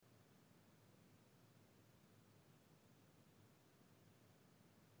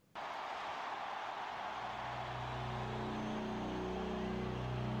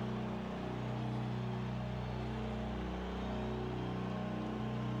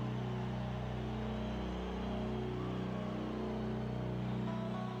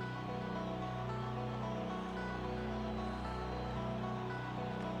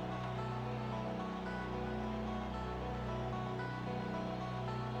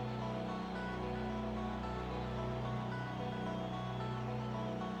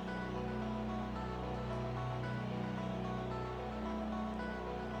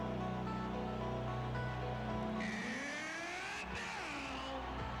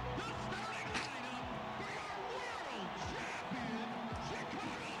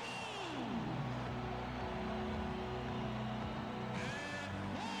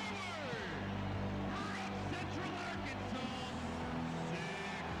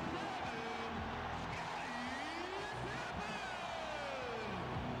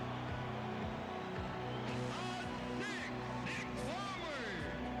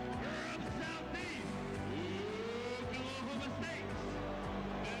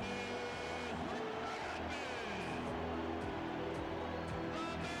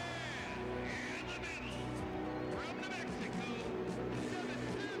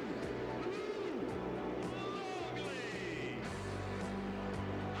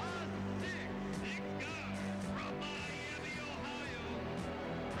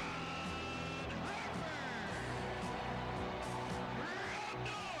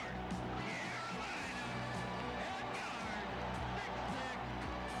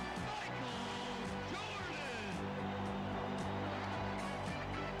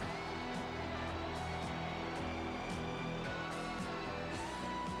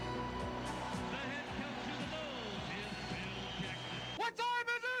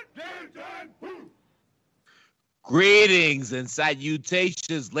Greetings and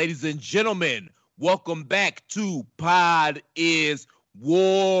salutations, ladies and gentlemen. Welcome back to Pod is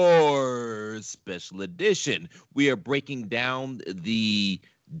War Special Edition. We are breaking down the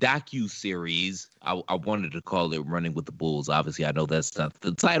docu-series. I wanted to call it Running with the Bulls. Obviously, I know that's not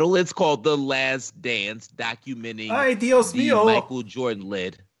the title. It's called The Last Dance, documenting the Michael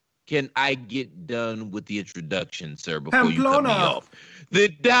Jordan-led. Can I get done with the introduction, sir, before you cut me off? The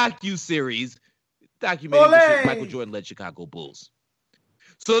docu-series documenting the Michael Jordan-led Chicago Bulls.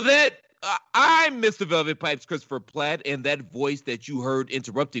 So that I'm Mr. Velvet Pipes, Christopher Platt, and that voice that you heard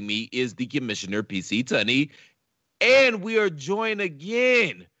interrupting me is the Commissioner, PC Tunney. And we are joined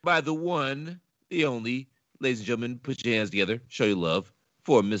again by the one, the only, ladies and gentlemen, put your hands together, show your love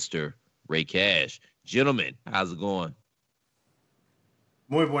for Mr. Rey Ca. Gentlemen, how's it going?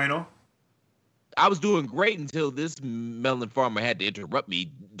 Muy bueno. I was doing great until this melon farmer had to interrupt me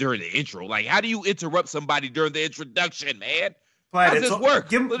during the intro. Like, how do you interrupt somebody during the introduction, man? How does this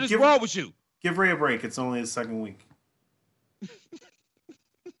work? What is wrong with you? Give Ray a break. It's only his second week.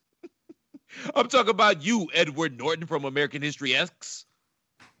 I'm talking about you, Edward Norton from American History X.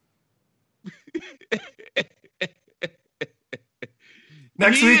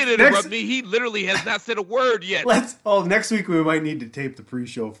 Next week, didn't interrupt me. He literally has not said a word yet. Next week we might need to tape the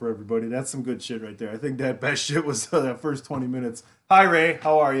pre-show for everybody. That's some good shit right there. I think that best shit was that first 20 minutes. Hi, Ray.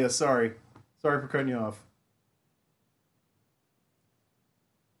 How are you? Sorry for cutting you off.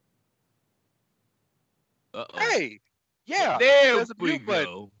 Uh-oh. Hey, yeah. There we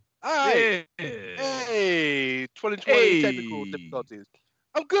go. All right. Yeah. Hey, 2020 technical difficulties.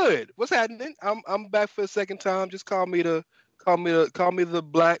 I'm good. What's happening? I'm back for a second time. Just call me the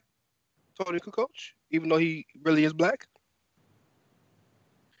black Tony coach, even though he really is black.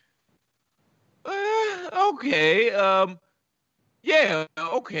 Okay. Yeah.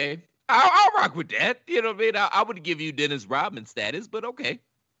 Okay. I'll rock with that. You know what I mean? I would give you Dennis Rodman status, but okay.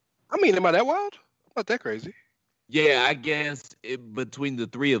 I mean, am I that wild? I'm not that crazy. Yeah, I guess between the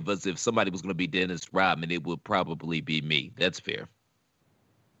three of us, if somebody was going to be Dennis Rodman, it would probably be me. That's fair.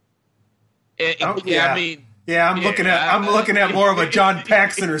 I mean. Yeah, I'm looking at more of a John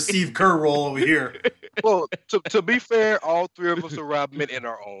Paxson or Steve Kerr role over here. Well, to be fair, all three of us are Rodman in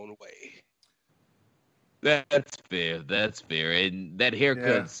our own way. That's fair. And that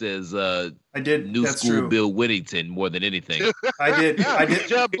haircut says I did new that's school true. Bill Whittington more than anything. I did.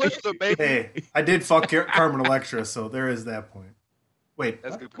 Jeb Bush, baby. Hey, I did fuck Carmen Electra, so there is that point. Wait,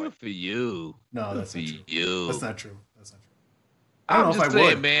 that's good. Good for you. No, that's not true. That's not true. I don't know if I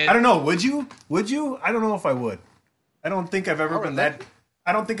would. Man. I don't know. Would you? I don't know if I would. I don't think I've ever been that.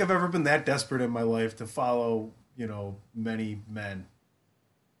 I don't think I've ever been that desperate in my life to follow, many men.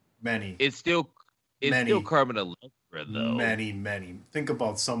 Many. It's still Carmen Electra though. Many. Think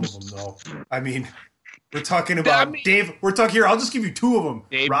about some of them though. I mean, we're talking about Dave. We're talking here. I'll just give you two of them.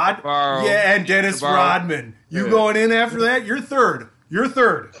 Dave Rod. Navarro, yeah, and Dennis Rodman. You going in after that? You're third.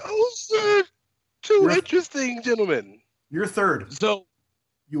 Oh, sir. Two interesting gentlemen. You're third. So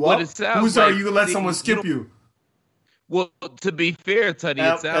you up? Who's like, are you? Let someone skip you. Well, to be fair,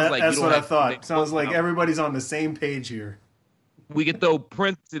 Tunney, it sounds like that's you don't what I have thought. It sounds like everybody's on the same page here. We can throw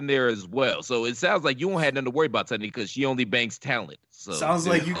Prince in there as well. So it sounds like you won't have nothing to worry about, Tunney, because she only banks talent. So sounds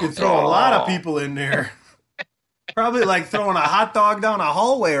like you could throw a lot of people in there. Probably like throwing a hot dog down a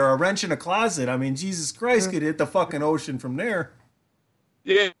hallway or a wrench in a closet. I mean, Jesus Christ, could hit the fucking ocean from there.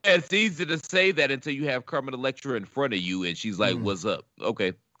 Yeah, it's easy to say that until you have Carmen Electra in front of you and she's like, what's up?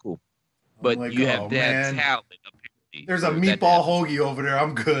 Okay, cool. But like, you have that talent. Apparently. There's a meatball hoagie over there.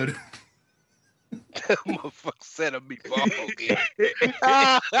 I'm good. That motherfucker said a meatball hoagie.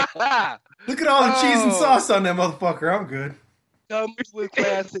 Look at all the cheese and sauce on that motherfucker. I'm good. Comes with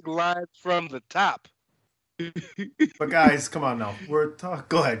classic lines from the top. But guys, come on now.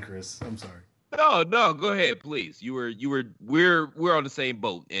 Go ahead, Chris. I'm sorry. No, go ahead, please. We're on the same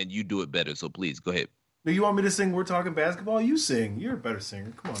boat, and you do it better. So please, go ahead. Do you want me to sing? We're talking basketball. You sing. You're a better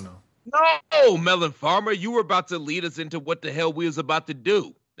singer. Come on now. No, Melon Farmer, you were about to lead us into what the hell we was about to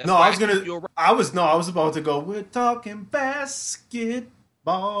do. I was about to go. We're talking basketball.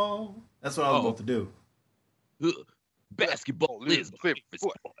 That's what I was about to do. Basketball is my favorite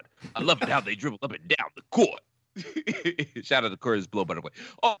sport. I love it how they dribble up and down the court. Shout out to Curtis Blow, by the way.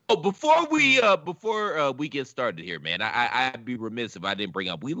 Before we get started here, man, I'd be remiss if I didn't bring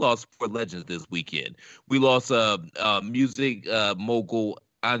up. We lost 4 legends this weekend. We lost music mogul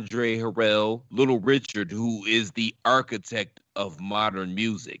Andre Harrell, Little Richard, who is the architect of modern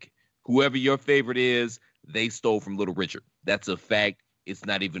music. Whoever your favorite is, they stole from Little Richard. That's a fact. It's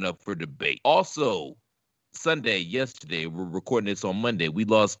not even up for debate. Also, yesterday, we're recording this on Monday, we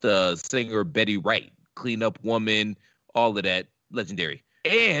lost singer Betty Wright. cleanup woman, all of that. Legendary.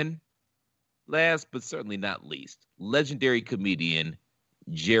 And last but certainly not least, legendary comedian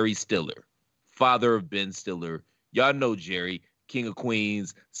Jerry Stiller, father of Ben Stiller. Y'all know Jerry, King of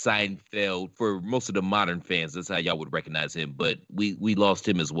Queens, Seinfeld. For most of the modern fans, that's how y'all would recognize him. But we lost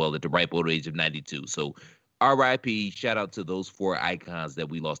him as well at the ripe old age of 92. So R.I.P. Shout out to those 4 icons that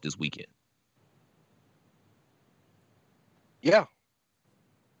we lost this weekend. Yeah.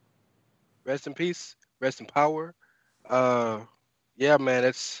 Rest in peace. Rest in power. Yeah, man.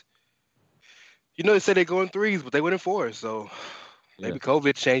 It's, they say they go in 3s, but they went in 4s. So maybe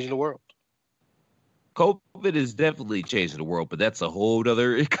COVID changing the world. COVID is definitely changing the world, but that's a whole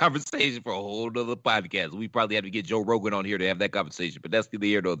other conversation for a whole other podcast. We probably have to get Joe Rogan on here to have that conversation, but that's neither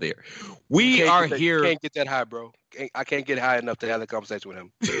here nor there. We are here. Can't get that high, bro. I can't get high enough to have that conversation with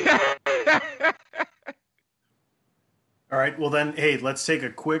him. All right. Well, then, hey, let's take a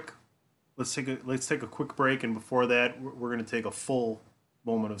quick break, and before that, we're going to take a full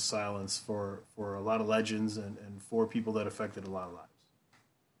moment of silence for a lot of legends and for people that affected a lot of lives.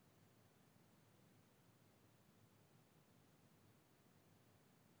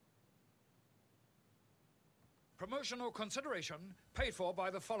 Promotional consideration paid for by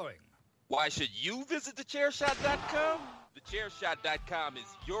the following. Why should you visit thechairshot.com? Thechairshot.com is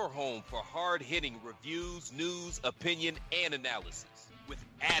your home for hard-hitting reviews, news, opinion, and analysis with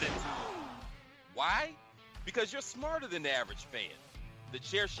attitude. Why? Because you're smarter than the average fan.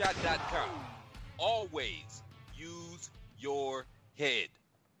 Thechairshot.com. Always use your head.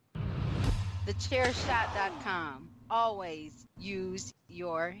 Thechairshot.com. Always use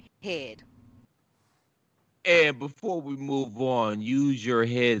your head. And before we move on, use your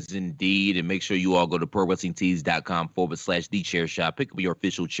heads indeed, and make sure you all go to ProWrestlingTees.com/TheChairShot. Pick up your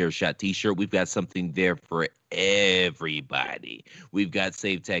official Chairshot t-shirt. We've got something there for everybody. We've got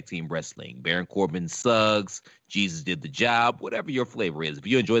Save Tag Team Wrestling, Baron Corbin Suggs, Jesus Did the Job, whatever your flavor is. If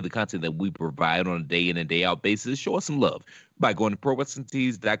you enjoy the content that we provide on a day in and day out basis, show us some love by going to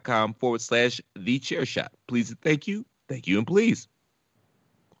ProWrestlingTees.com/TheChairShot. Please and thank you, and please.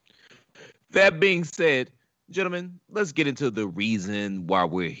 That being said, gentlemen, let's get into the reason why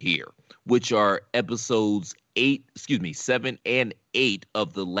we're here, which are episodes 7 and 8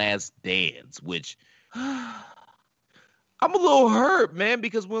 of The Last Dance, which I'm a little hurt, man,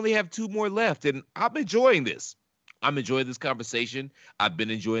 because we only have 2 more left, and I'm enjoying this. I'm enjoying this conversation. I've been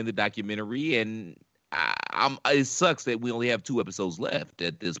enjoying the documentary, and it sucks that we only have 2 episodes left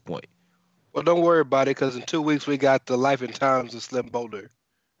at this point. Well, don't worry about it, because in 2 weeks we got the Life and Times of Slim Boulder.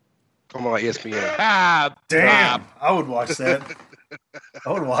 Come on, ESPN. Damn, I would watch that.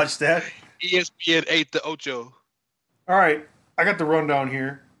 ESPN 8 to 8. All right, I got the rundown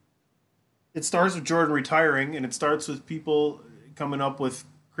here. It starts with Jordan retiring, and it starts with people coming up with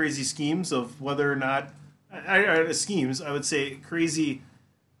crazy schemes of whether or not I would say crazy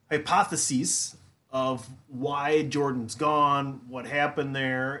hypotheses of why Jordan's gone, what happened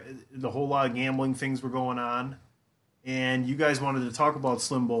there, the whole lot of gambling things were going on. And you guys wanted to talk about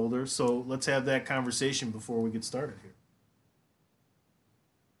Slim Boulder, so let's have that conversation before we get started here.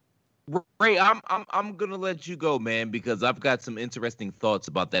 Ray, I'm gonna let you go, man, because I've got some interesting thoughts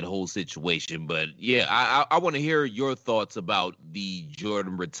about that whole situation. But yeah, I want to hear your thoughts about the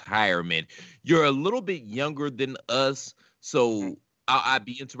Jordan retirement. You're a little bit younger than us, so I'd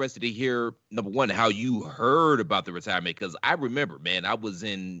be interested to hear, number one, how you heard about the retirement, because I remember, man, I was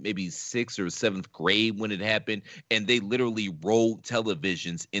in maybe 6th or 7th grade when it happened, and they literally rolled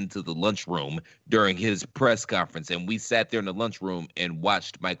televisions into the lunchroom during his press conference, and we sat there in the lunchroom and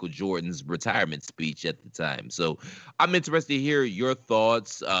watched Michael Jordan's retirement speech at the time. So I'm interested to hear your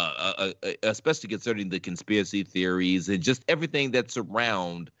thoughts, especially concerning the conspiracy theories and just everything that's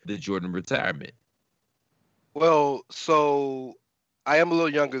around the Jordan retirement. Well, so I am a little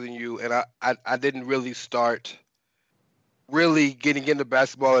younger than you, and I didn't really start really getting into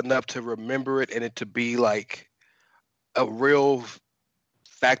basketball enough to remember it and it to be like a real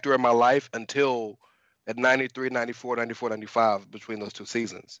factor in my life until at 93, 94, 94, 95 between those 2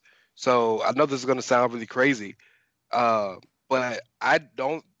 seasons. So I know this is going to sound really crazy, but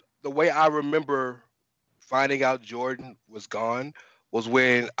the way I remember finding out Jordan was gone was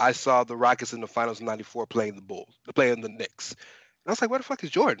when I saw the Rockets in the finals in 94 playing the Knicks. And I was like, where the fuck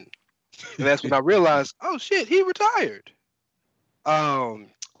is Jordan? And that's when I realized, oh shit, he retired.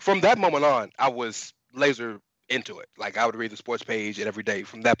 From that moment on, I was laser into it. Like I would read the sports page every day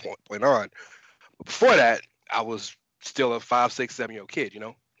from that point on. But before that, I was still a 5, 6, 7-year-old kid,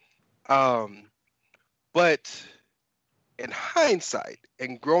 But in hindsight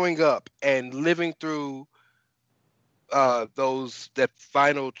and growing up and living through that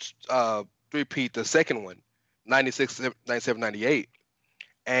final repeat the second one, 96, 97, 98,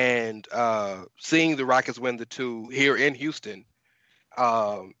 and seeing the Rockets win the two here in Houston,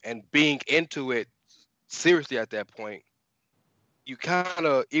 and being into it seriously at that point, you kind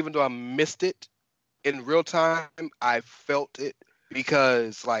of, even though I missed it in real time, I felt it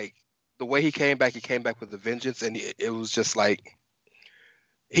because like the way he came back with a vengeance, and it was just like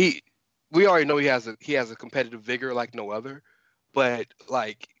we already know he has a competitive vigor like no other, but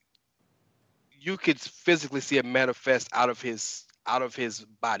like you could physically see it manifest out of his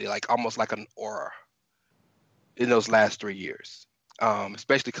body, like almost like an aura in those last 3 years,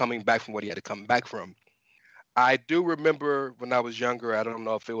 especially coming back from what he had to come back from. I do remember when I was younger, I don't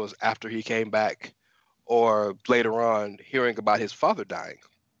know if it was after he came back or later on, hearing about his father dying.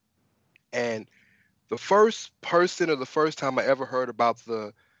 And the first person or the first time I ever heard about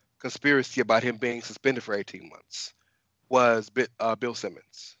the conspiracy about him being suspended for 18 months was Bill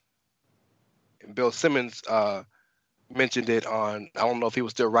Simmons. And Bill Simmons mentioned it on, I don't know if he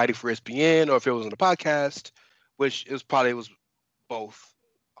was still writing for ESPN or if it was on a podcast, which it was both,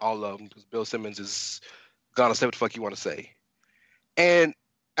 all of them, because Bill Simmons is gonna say what the fuck you want to say. And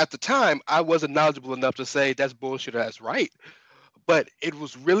at the time, I wasn't knowledgeable enough to say that's bullshit or that's right. But it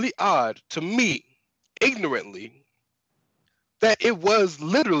was really odd to me, ignorantly, that it was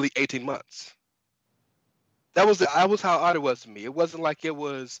literally 18 months. That was how odd it was to me. It wasn't like it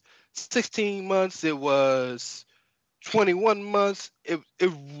was 16 months. It was 21 months. It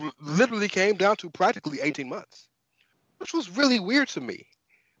literally came down to practically 18 months, which was really weird to me.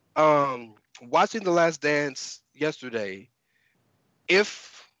 Watching The Last Dance yesterday,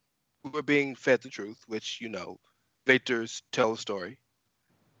 if we were being fed the truth, which, Victor's tell a story,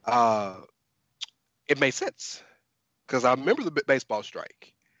 it made sense. Because I remember the baseball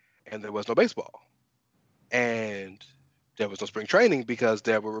strike, and there was no baseball. And there was no spring training because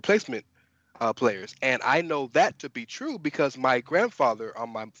there were replacement players. And I know that to be true because my grandfather on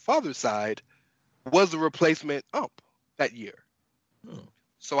my father's side was a replacement ump that year.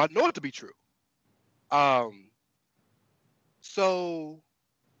 So I know it to be true. So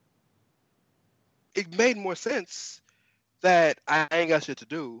it made more sense that I ain't got shit to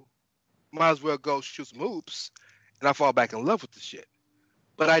do. Might as well go shoot some hoops, and I fall back in love with the shit.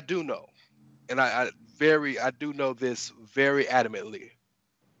 But I do know, and I do know this very adamantly.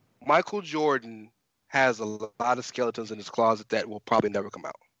 Michael Jordan has a lot of skeletons in his closet that will probably never come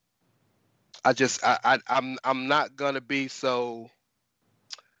out. I'm not gonna be so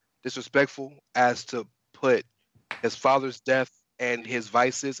disrespectful as to put his father's death and his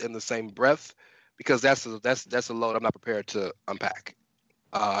vices in the same breath, because that's a load I'm not prepared to unpack,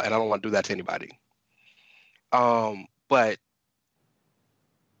 and I don't want to do that to anybody. But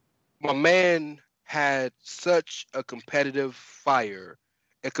my man had such a competitive fire,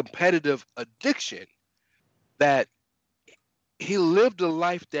 a competitive addiction, that he lived a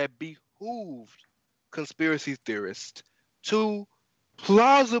life that behooved conspiracy theorists to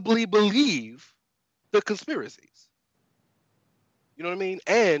plausibly believe the conspiracies. You know what I mean?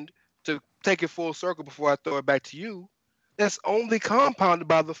 And to take it full circle before I throw it back to you, that's only compounded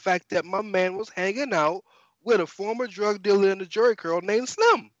by the fact that my man was hanging out with a former drug dealer and a jury curl named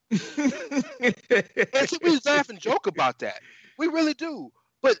Slim. And so we laugh and joke about that. We really do.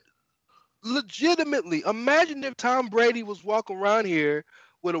 But legitimately, imagine if Tom Brady was walking around here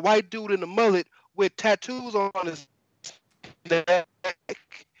with a white dude in a mullet with tattoos on his neck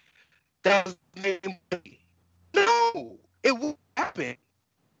that was named Brady. No, it won't happen.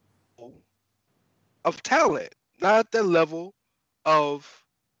 Of talent, not at that level of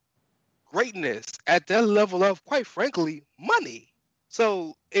greatness, at that level of, quite frankly, money.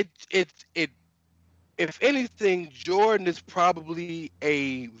 So it if anything, Jordan is probably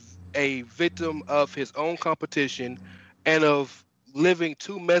a victim of his own competition and of living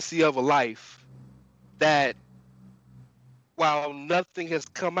too messy of a life that, while nothing has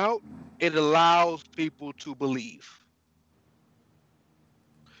come out, it allows people to believe.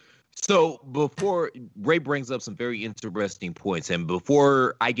 So before Ray brings up some very interesting points, and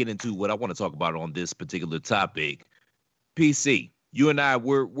before I get into what I want to talk about on this particular topic, PC, you and I,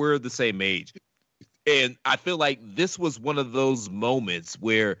 we're the same age. And I feel like this was one of those moments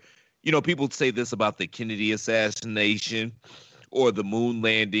where, people say this about the Kennedy assassination or the moon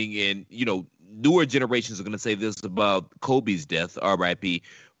landing, and, newer generations are going to say this about Kobe's death, RIP.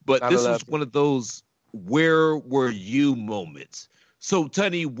 But this was one of those where were you moments. So,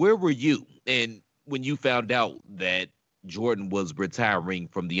 Tunney, where were you? And when you found out that Jordan was retiring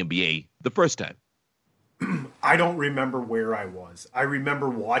from the NBA the first time? I don't remember where I was. I remember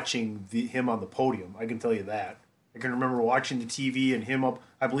watching him on the podium. I can tell you that. I can remember watching the TV and him up.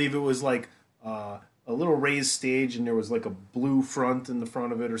 I believe it was like a little raised stage, and there was like a blue front in the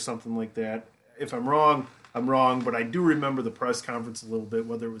front of it or something like that. If I'm wrong, I'm wrong, but I do remember the press conference a little bit,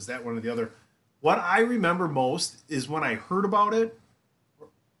 whether it was that one or the other. What I remember most is when I heard about it,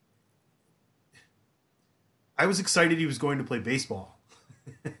 I was excited he was going to play baseball.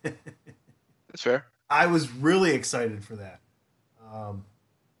 That's fair. I was really excited for that.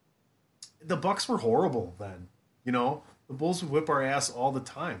 The Bucks were horrible then. You know, the Bulls would whip our ass all the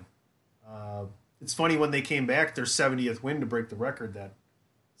time. It's funny, when they came back, their 70th win to break the record that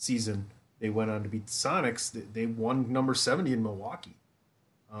season, they went on to beat the Sonics. They won number 70 in Milwaukee.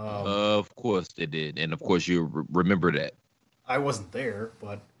 Of course they did. And, of course, you remember that. I wasn't there,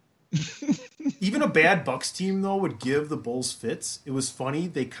 but even a bad Bucks team, though, would give the Bulls fits. It was funny.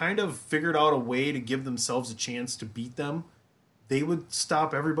 They kind of figured out a way to give themselves a chance to beat them. They would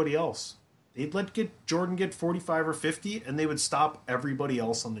stop everybody else. They'd let Jordan get 45 or 50, and they would stop everybody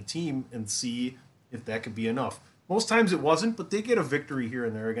else on the team and see if that could be enough. Most times it wasn't, but they get a victory here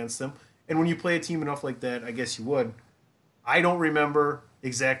and there against them. And when you play a team enough like that, I guess you would. I don't remember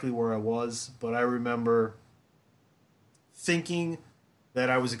exactly where I was, but I remember thinking that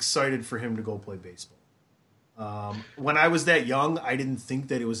I was excited for him to go play baseball. When I was that young, I didn't think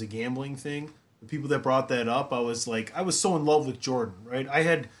that it was a gambling thing. The people that brought that up, I was so in love with Jordan, right? I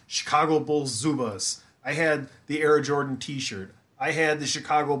had Chicago Bulls Zubas. I had the Air Jordan T-shirt. I had the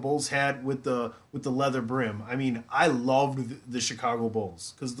Chicago Bulls hat with the leather brim. I mean, I loved the Chicago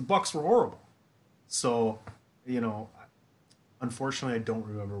Bulls because the Bucks were horrible. So, you know, unfortunately, I don't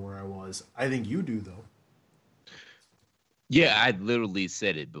remember where I was. I think you do, though. Yeah, I literally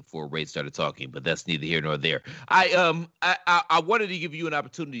said it before Ray started talking, but that's neither here nor there. I wanted to give you an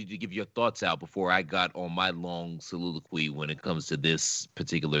opportunity to give your thoughts out before I got on my long soliloquy when it comes to this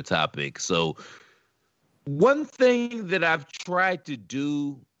particular topic. So, one thing that I've tried to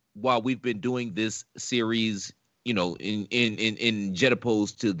do while we've been doing this series, you know, in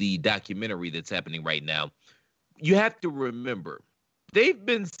juxtaposed to the documentary that's happening right now, you have to remember they've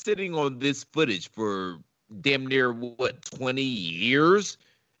been sitting on this footage for damn near 20 years,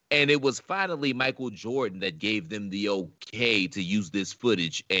 and it was finally Michael Jordan that gave them the okay to use this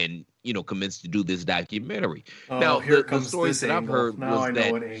footage and, you know, commence to do this documentary. Now, the stories that I've heard was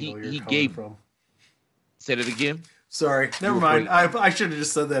that he gave from. Say it again. Sorry, never mind. I should have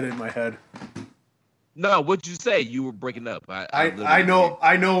just said that in my head. No, what'd you say? You were breaking up. I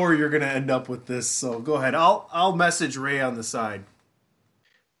know where you're going to end up with this. So go ahead. I'll message Ray on the side.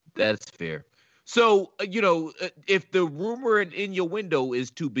 That's fair. So, you know, if the rumor in your window is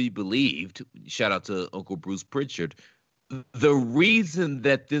to be believed, shout out to Uncle Bruce Pritchard, the reason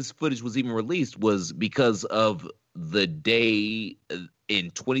that this footage was even released was because of the day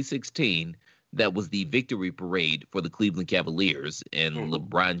in 2016 that was the victory parade for the Cleveland Cavaliers and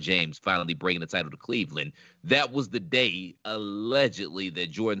LeBron James finally bringing the title to Cleveland. That was the day, allegedly,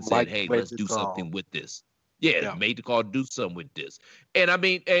 that Jordan said, hey, let's do something with this. Yeah, made the call to do something with this. And I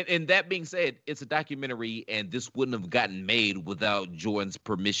mean, and that being said, it's a documentary, and this wouldn't have gotten made without Jordan's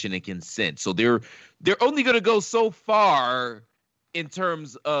permission and consent. So they're only going to go so far in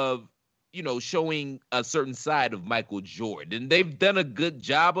terms of, you know, showing a certain side of Michael Jordan. And they've done a good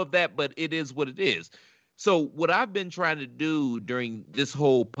job of that, but it is what it is. So what I've been trying to do during this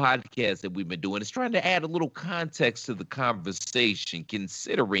whole podcast that we've been doing is trying to add a little context to the conversation,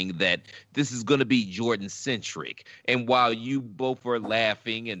 considering that this is going to be Jordan-centric. And while you both are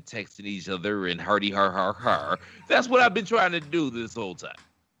laughing and texting each other and hardy har har har, that's what I've been trying to do this whole time.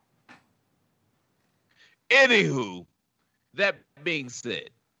 Anywho, that being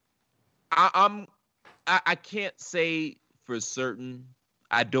said, I can't say for certain.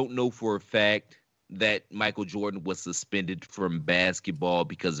 I don't know for a fact that Michael Jordan was suspended from basketball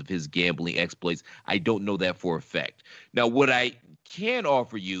because of his gambling exploits. I don't know that for a fact. Now, what I can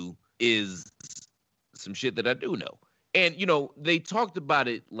offer you is some shit that I do know. And, you know, they talked about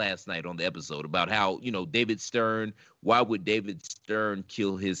it last night on the episode about how, you know, David Stern, why would David Stern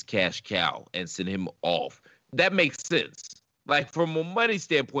kill his cash cow and send him off? That makes sense. Like, from a money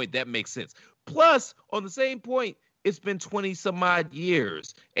standpoint, that makes sense. Plus, on the same point, it's been 20 some odd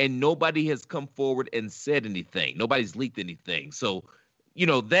years and nobody has come forward and said anything. Nobody's leaked anything. So, you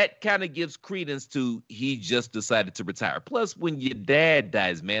know, that kind of gives credence to he just decided to retire. Plus, when your dad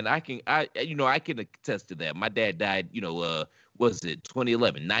dies, man, I can attest to that. My dad died, you know, was it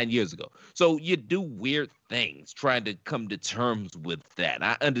 2011, 9 years ago. So you do weird things trying to come to terms with that.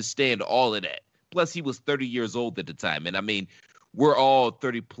 I understand all of that. Plus, he was 30 years old at the time. And I mean, we're all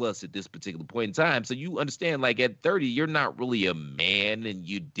 30 plus at this particular point in time. So you understand, like, at 30, you're not really a man and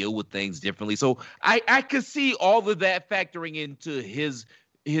you deal with things differently. So I could see all of that factoring into his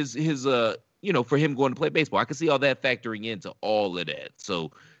for him going to play baseball. I can see all that factoring into all of that.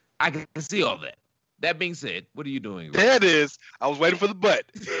 So I can see all that. That being said, what are you doing? There it is. I was waiting for the butt.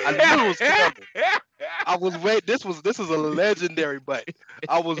 I knew it was coming. I was waiting. This is a legendary butt.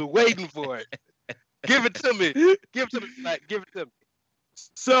 I was waiting for it. Give it to me. Give it to me. Like, give it to me.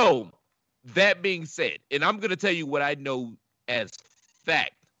 So that being said, and I'm gonna tell you what I know as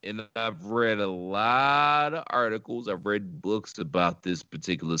fact. And I've read a lot of articles. I've read books about this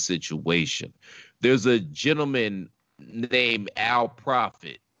particular situation. There's a gentleman named Al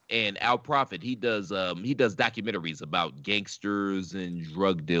Prophet. And Al Prophet, he does documentaries about gangsters and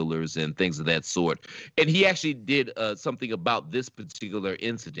drug dealers and things of that sort. And he actually did something about this particular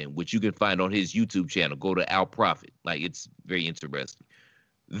incident, which you can find on his YouTube channel. Go to Al Prophet. Like, it's very interesting.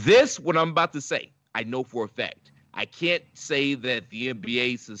 This, what I'm about to say, I know for a fact. I can't say that the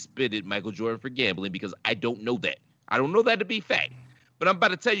NBA suspended Michael Jordan for gambling because I don't know that. I don't know that to be fact. But I'm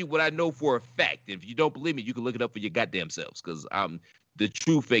about to tell you what I know for a fact. If you don't believe me, you can look it up for your goddamn selves because the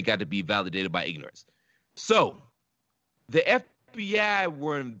truth ain't got to be validated by ignorance. So the FBI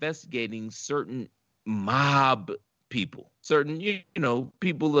were investigating certain mob people, certain,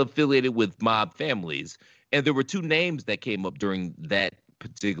 people affiliated with mob families. And there were two names that came up during that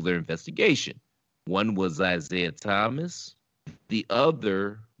particular investigation. One was Isaiah Thomas. The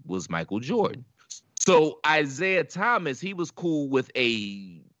other was Michael Jordan. So Isaiah Thomas, he was cool with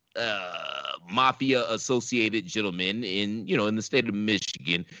a mafia-associated gentleman in the state of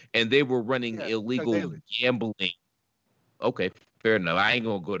Michigan, and they were running illegal gambling. Okay, fair enough. I ain't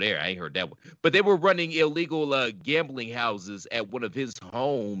gonna go there. I ain't heard that one. But they were running illegal gambling houses at one of his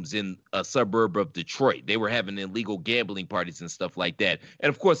homes in a suburb of Detroit. They were having illegal gambling parties and stuff like that. And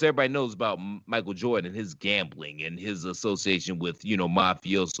of course, everybody knows about Michael Jordan and his gambling and his association with,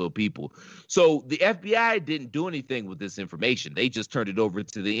 mafioso people. So the FBI didn't do anything with this information. They just turned it over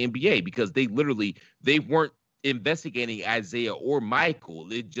to the NBA because they weren't investigating Isaiah or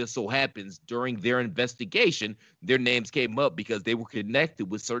Michael. It just so happens during their investigation, their names came up because they were connected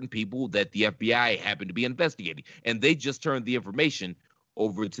with certain people that the FBI happened to be investigating. And they just turned the information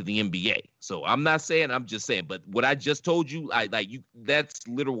over to the NBA. So I'm not saying, I'm just saying, but what I just told you, that's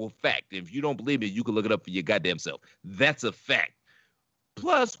literal fact. If you don't believe me, you can look it up for your goddamn self. That's a fact.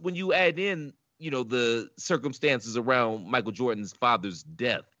 Plus, when you add in, the circumstances around Michael Jordan's father's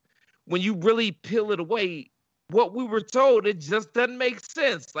death, when you really peel it away, what we were told, it just doesn't make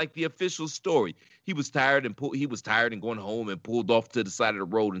sense. Like the official story, he was tired and going home and pulled off to the side of the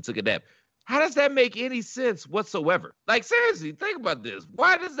road and took a nap. How does that make any sense whatsoever? Like, seriously, think about this.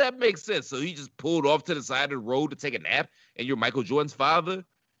 Why does that make sense? So he just pulled off to the side of the road to take a nap, and you're Michael Jordan's father.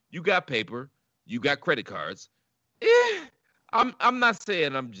 You got paper, you got credit cards. I'm not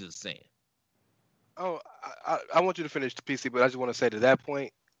saying. I'm just saying. Oh, I want you to finish the PC, but I just want to say to that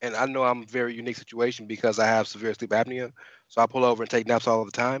point. And I know I'm a very unique situation because I have severe sleep apnea, so I pull over and take naps all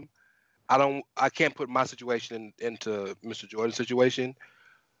the time. I can't put my situation into Mr. Jordan's situation,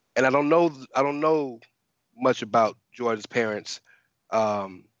 and I don't know much about Jordan's parents,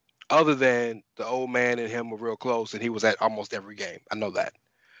 other than the old man and him were real close, and he was at almost every game. I know that.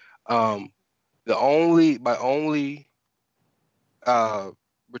 My only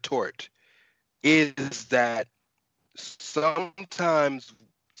retort is that sometimes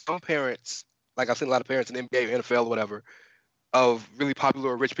some parents, like I've seen a lot of parents in the NBA, NFL, or whatever, of really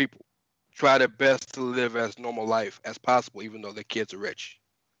popular or rich people, try their best to live as normal life as possible, even though their kids are rich.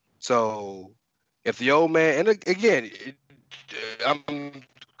 So if the old man, and again, I'm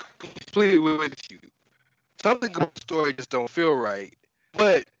completely with you. Something about the story just don't feel right,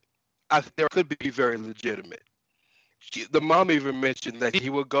 but I think there could be very legitimate. The mom even mentioned that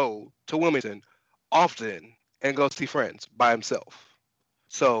he would go to Wilmington often and go see friends by himself.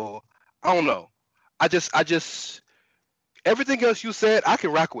 So I don't know. I just everything else you said, I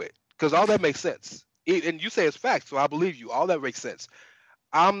can rock with because all that makes sense. And you say it's facts, so I believe you. All that makes sense.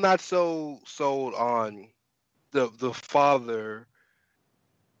 I'm not so sold on the father.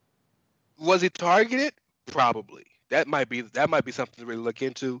 Was he targeted? Probably. That might be something to really look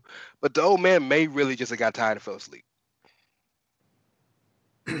into. But the old man may really just have got tired and fell asleep.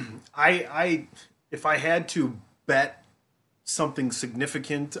 If I had to bet something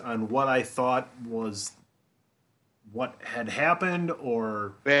significant on what I thought was what had happened,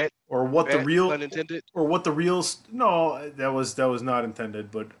 or what the real unintended, or what the real no, that was not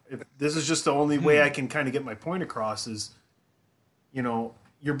intended. But if this is just the only way I can kind of get my point across is,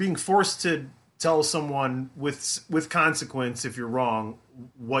 you're being forced to tell someone with consequence if you're wrong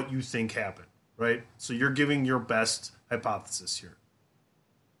what you think happened, right? So you're giving your best hypothesis here.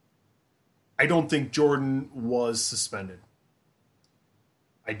 I don't think Jordan was suspended.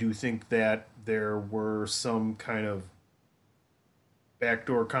 I do think that there were some kind of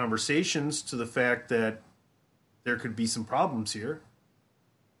backdoor conversations to the fact that there could be some problems here.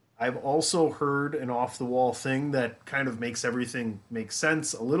 I've also heard an off-the-wall thing that kind of makes everything make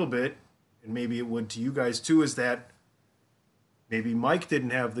sense a little bit, and maybe it would to you guys too, is that maybe Mike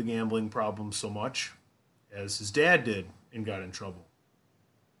didn't have the gambling problem so much as his dad did and got in trouble.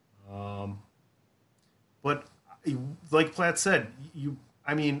 But like Platt said, the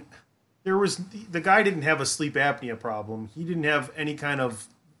guy didn't have a sleep apnea problem. He didn't have any kind of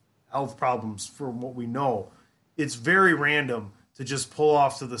health problems from what we know. It's very random to just pull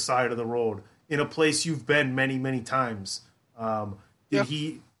off to the side of the road in a place you've been many, many times. Did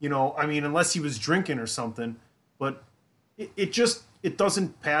he, unless he was drinking or something, but it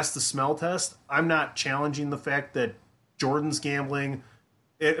doesn't pass the smell test. I'm not challenging the fact that Jordan's gambling.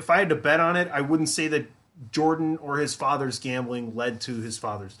 If I had to bet on it, I wouldn't say that Jordan or his father's gambling led to his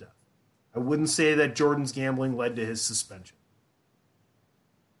father's death. I wouldn't say that Jordan's gambling led to his suspension.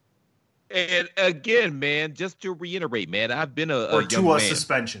 And again, man, just to reiterate, man, I've been a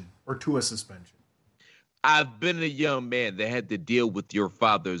suspension. I've been a young man that had to deal with your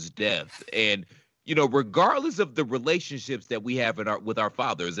father's death. And, regardless of the relationships that we have with our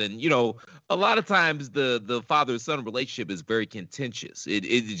fathers, and, a lot of times the father-son relationship is very contentious. It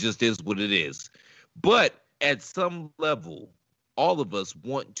just is what it is. But at some level, all of us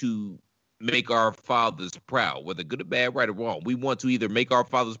want to make our fathers proud, whether good or bad, right or wrong. We want to either make our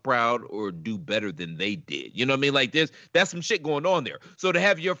fathers proud or do better than they did. You know what I mean? Like that's some shit going on there. So to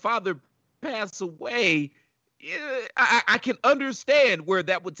have your father pass away, I can understand where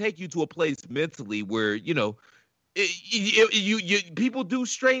that would take you to a place mentally where, people do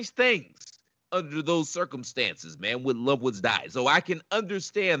strange things under those circumstances, man, when loved ones die. So I can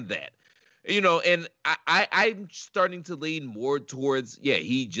understand that. And I'm starting to lean more towards,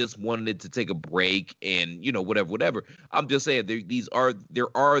 he just wanted to take a break and, whatever. I'm just saying there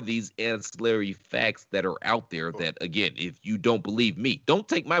are these ancillary facts that are out there that, again, if you don't believe me, don't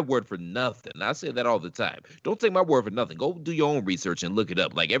take my word for nothing. I say that all the time. Don't take my word for nothing. Go do your own research and look it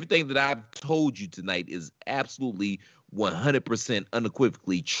up. Like everything that I've told you tonight is absolutely 100%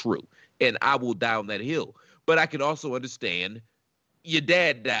 unequivocally true. And I will die on that hill. But I can also understand your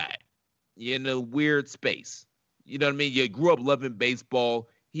dad died. You're in a weird space. You know what I mean? You grew up loving baseball.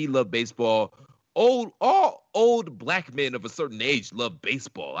 He loved baseball. All old black men of a certain age love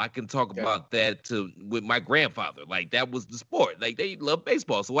baseball. I can talk about that with my grandfather. Like, that was the sport. Like, they love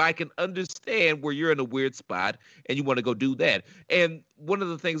baseball. So I can understand where you're in a weird spot and you want to go do that. And one of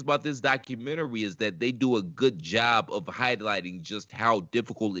the things about this documentary is that they do a good job of highlighting just how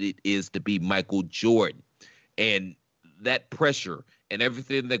difficult it is to be Michael Jordan. And that pressure and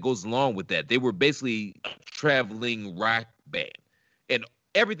everything that goes along with that. They were basically a traveling rock band. And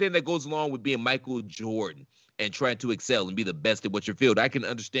everything that goes along with being Michael Jordan and trying to excel and be the best at what your field, I can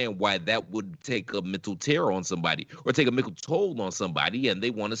understand why that would take a mental tear on somebody or take a mental toll on somebody, and they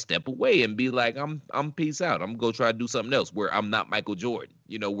want to step away and be like, I'm peace out. I'm going to go try to do something else where I'm not Michael Jordan,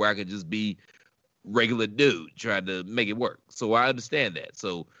 where I could just be regular dude trying to make it work. So I understand that.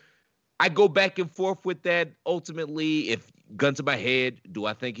 So I go back and forth with that. Ultimately, if gun to my head, do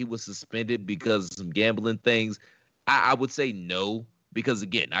I think he was suspended because of some gambling things? I would say no, because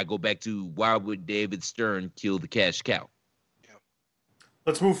again, I go back to why would David Stern kill the cash cow? Yeah.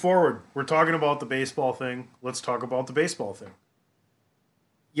 Let's move forward. We're talking about the baseball thing. Let's talk about the baseball thing.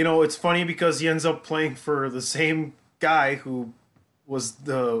 It's funny because he ends up playing for the same guy who was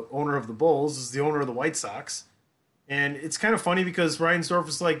the owner of the Bulls, is the owner of the White Sox. And it's kind of funny because Reinsdorf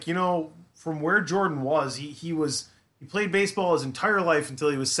is like, from where Jordan was, he played baseball his entire life until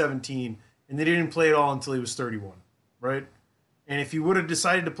he was 17, and they didn't play it all until he was 31, right? And if he would have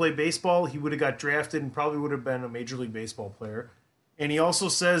decided to play baseball, he would have got drafted and probably would have been a Major League Baseball player. And he also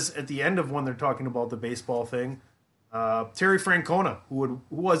says at the end of when they're talking about the baseball thing, Terry Francona, who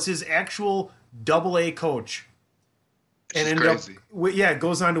was his actual Double-A coach, and ended up,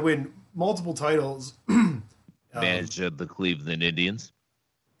 goes on to win multiple titles. Manager of the Cleveland Indians.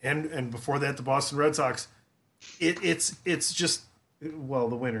 And before that, the Boston Red Sox. It's just, well,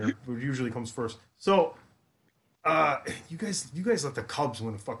 the winner usually comes first. So, you guys let the Cubs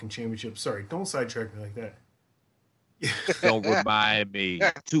win a fucking championship. Sorry, don't sidetrack me like that. Don't remind me.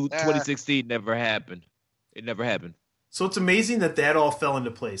 2016 never happened. It never happened. So it's amazing that all fell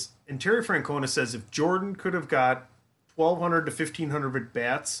into place. And Terry Francona says if Jordan could have got 1,200 to 1,500 at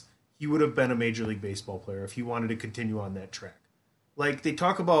bats, he would have been a Major League Baseball player if he wanted to continue on that track. Like, they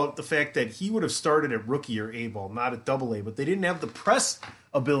talk about the fact that he would have started at rookie or A-ball, not at Double-A, but they didn't have the press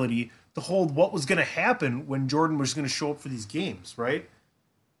ability to hold what was going to happen when Jordan was going to show up for these games, right?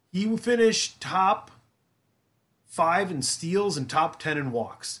 He finished top 5 in steals and top 10 in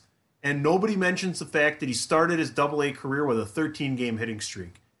walks. And nobody mentions the fact that he started his AA career with a 13-game hitting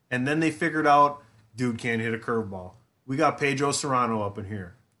streak. And then they figured out, dude can't hit a curveball. We got Pedro Serrano up in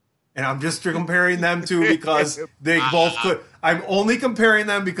here. And I'm just comparing them to because they both could. I'm only comparing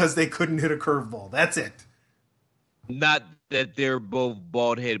them because they couldn't hit a curveball. That's it. Not that they're both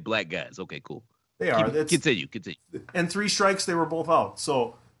bald-headed black guys. Okay, cool. They are. Continue. And 3 strikes, they were both out.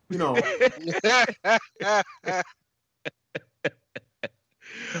 So,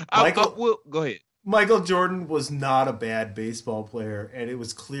 Michael go ahead. Michael Jordan was not a bad baseball player, and it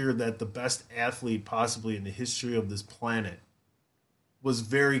was clear that the best athlete possibly in the history of this planet was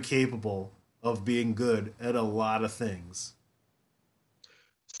very capable of being good at a lot of things.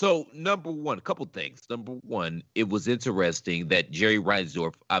 So, number one, a couple things. Number one, it was interesting that Jerry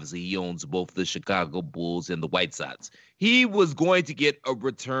Reinsdorf, obviously he owns both the Chicago Bulls and the White Sox. He was going to get a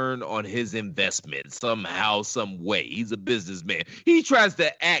return on his investment somehow, some way. He's a businessman. He tries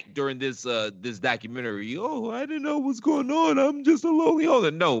to act during this documentary. Oh, I didn't know what's going on. I'm just a lonely owner.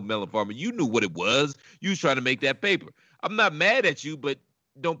 No, Melon Farmer, you knew what it was. You was trying to make that paper. I'm not mad at you, but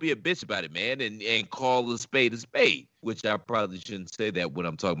don't be a bitch about it, man, and call a spade, which I probably shouldn't say that when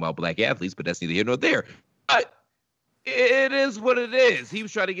I'm talking about black athletes, but that's neither here nor there. But it is what it is. He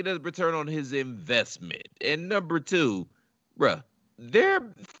was trying to get a return on his investment. And number two, they're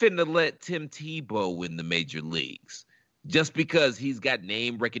finna let Tim Tebow in the major leagues. Just because he's got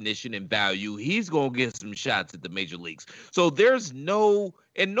name recognition and value, he's going to get some shots at the major leagues. So there's no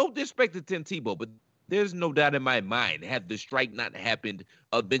disrespect to Tim Tebow, but there's no doubt in my mind, had the strike not happened,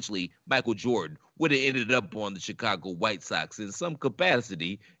 eventually Michael Jordan would have ended up on the Chicago White Sox in some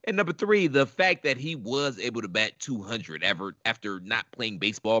capacity. And number three, the fact that he was able to bat 200 after not playing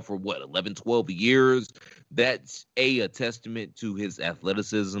baseball for 11, 12 years, that's a testament to his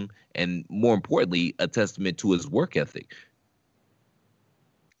athleticism and, more importantly, a testament to his work ethic.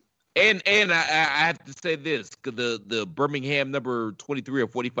 And I have to say this, the Birmingham number 23 or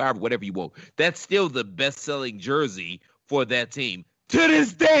 45, or whatever you want, that's still the best-selling jersey for that team to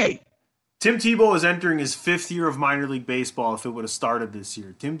this day. Tim Tebow is entering his 5th year of minor league baseball if it would have started this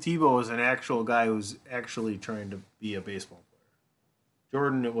year. Tim Tebow is an actual guy who's actually trying to be a baseball player.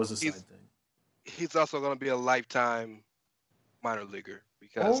 Jordan, it was a side thing. He's also going to be a lifetime minor leaguer.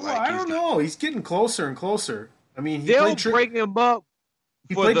 Because I don't know. He's getting closer and closer. I mean, they'll bring him up.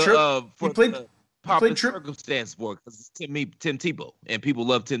 He played circumstance for because it's Tim Tebow, and people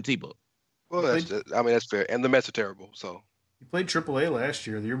love Tim Tebow. Well, that's fair. And the Mets are terrible, so. He played AAA last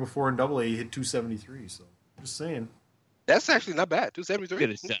year. The year before in AA, he hit 273. So, just saying. That's actually not bad. 273.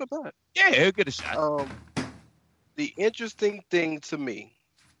 That's not bad. Yeah, he'll get a shot. The interesting thing to me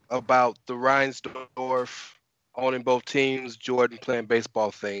about the Reinsdorf owning both teams, Jordan playing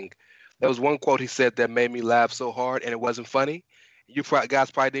baseball thing, there was one quote he said that made me laugh so hard, and it wasn't funny. You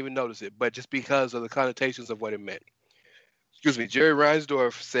guys probably didn't even notice it, but just because of the connotations of what it meant. Excuse me, Jerry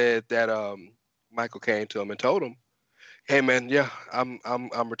Reinsdorf said that Michael came to him and told him, "Hey man, yeah, I'm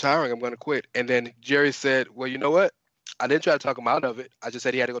retiring. I'm going to quit." And then Jerry said, "Well, you know what? I didn't try to talk him out of it. I just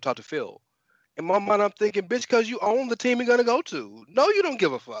said he had to go talk to Phil." In my mind, I'm thinking, bitch, because you own the team you're going to go to. No, you don't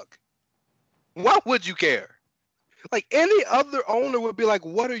give a fuck. Why would you care? Like any other owner would be like,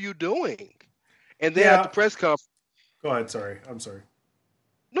 "What are you doing?" And then at the press conference. Go ahead. Sorry. I'm sorry.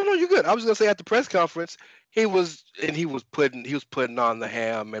 No, you're good. I was gonna say at the press conference, he was putting on the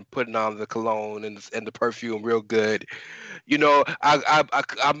ham and putting on the cologne and the perfume real good. You know, I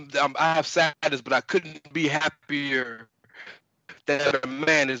have sadness, but I couldn't be happier that a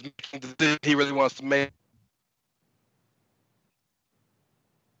man is making the thing he really wants to make.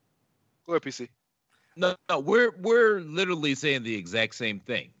 Go ahead, PC. No, we're literally saying the exact same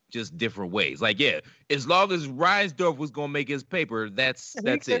thing, just different ways. Like, yeah, as long as Reinsdorf was gonna make his paper, that's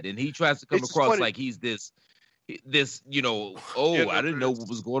it. And he tries to come across like he's this, I didn't know what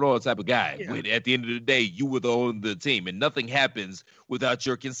was going on type of guy. Yeah. When at the end of the day, you were the owner of the team, and nothing happens without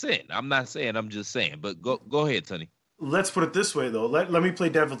your consent. I'm not saying, I'm just saying. But go ahead, Tunney. Let's put it this way, though. Let me play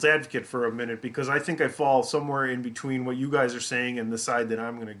devil's advocate for a minute, because I think I fall somewhere in between what you guys are saying and the side that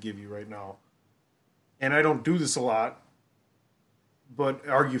I'm going to give you right now. And I don't do this a lot, but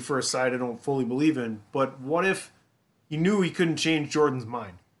argue for a side I don't fully believe in. But what if he knew he couldn't change Jordan's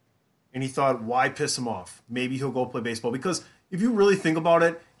mind? And he thought, why piss him off? Maybe he'll go play baseball. Because if you really think about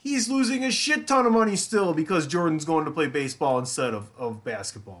it, he's losing a shit ton of money still because Jordan's going to play baseball instead of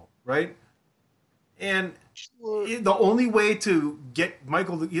basketball, right? And the only way to get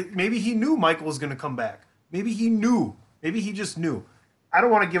Michael, maybe he knew Michael was going to come back. Maybe he knew. Maybe he just knew. I don't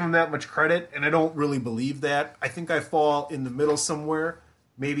want to give him that much credit, and I don't really believe that. I think I fall in the middle somewhere,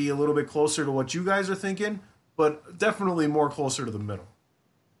 maybe a little bit closer to what you guys are thinking, but definitely more closer to the middle.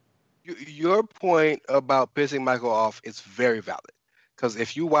 Your point about pissing Michael off is very valid. Because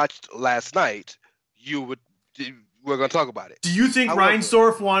if you watched last night, we're going to talk about it. Do you think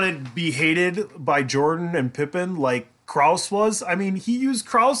Reinsdorf wanted to be hated by Jordan and Pippen like Krause was? I mean, he used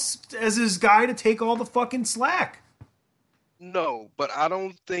Krause as his guy to take all the fucking slack. No, but I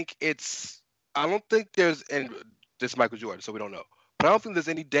don't think there's, and this is Michael Jordan, so we don't know. But I don't think there's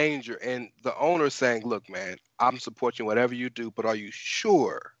any danger in the owner saying, look, man, I'm supporting whatever you do, but are you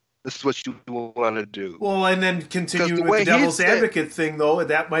sure this is what you want to do? Well, and then continuing with the devil's advocate thing, though,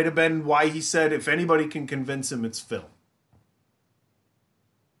 that might have been why he said if anybody can convince him, it's Phil.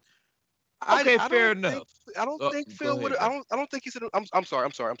 Okay, fair enough. I don't think Phil would. I don't think he said. I'm sorry.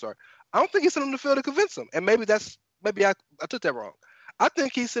 I don't think he sent him to Phil to convince him. And maybe I took that wrong. I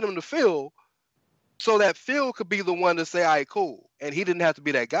think he sent him to Phil so that Phil could be the one to say, "All right, cool," and he didn't have to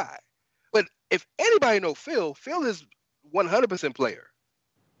be that guy. But if anybody know Phil is 100% player.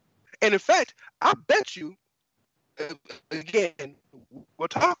 And in fact, I bet you, again, we'll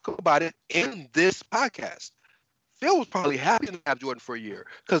talk about it in this podcast. Phil was probably happy to have Jordan for a year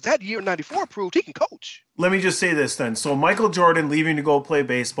because that year in '94 proved he can coach. Let me just say this then. So Michael Jordan leaving to go play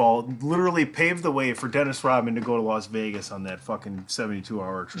baseball literally paved the way for Dennis Rodman to go to Las Vegas on that fucking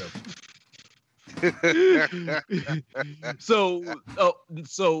 72-hour trip.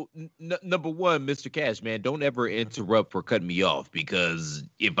 Number one, Mr. Cash, man, don't ever interrupt for cutting me off, because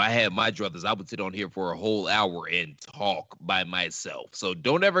if I had my druthers, I would sit on here for a whole hour and talk by myself. So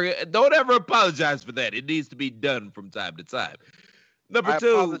don't ever apologize for that. It needs to be done from time to time. Number two,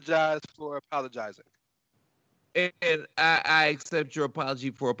 I apologize for apologizing. And I accept your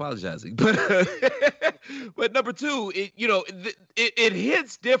apology for apologizing. But number two, it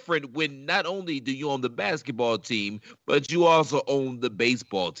hits different when not only do you own the basketball team, but you also own the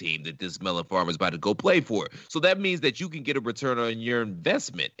baseball team that this melon farmer is about to go play for. So that means that you can get a return on your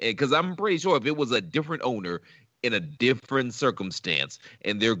investment. Because I'm pretty sure if it was a different owner in a different circumstance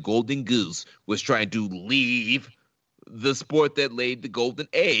and their golden goose was trying to leave the sport that laid the golden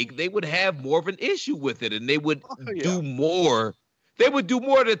egg, they would have more of an issue with it, and they would do more. They would do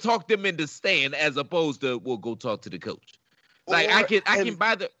more to talk them into staying, as opposed to, well, go talk to the coach. Like, I can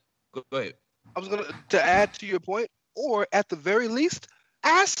buy the. Go ahead. I was to add to your point, or at the very least,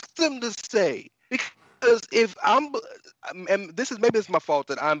 ask them to stay. Because if and this is my fault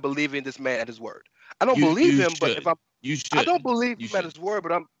that I'm believing this man at his word. I don't believe him, but if I don't believe him at his word,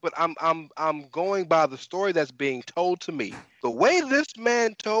 but I'm going by the story that's being told to me. The way this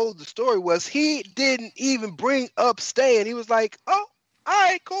man told the story was he didn't even bring up staying. He was like, "Oh, all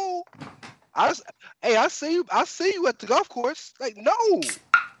right, cool. I see you at the golf course." Like, no.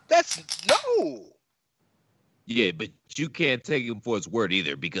 Yeah, but you can't take him for his word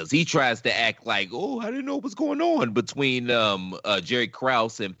either, because he tries to act like, oh, I didn't know what was going on between Jerry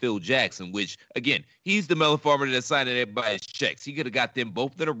Krause and Phil Jackson, which, again, he's the melon farmer that's signing everybody's checks. He could have got them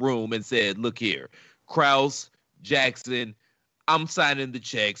both in a room and said, look here, Krause, Jackson, I'm signing the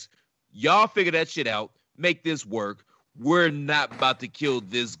checks. Y'all figure that shit out. Make this work. We're not about to kill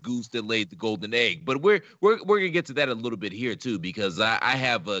this goose that laid the golden egg. But we're going to get to that a little bit here, too, because I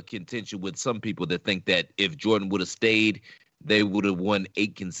have a contention with some people that think that if Jordan would have stayed, they would have won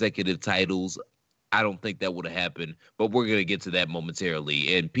 8 consecutive titles. I don't think that would have happened, but we're going to get to that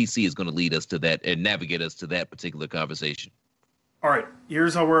momentarily. And PC is going to lead us to that and navigate us to that particular conversation. All right,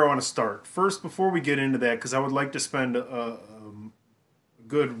 here's where I want to start. First, before we get into that, because I would like to spend a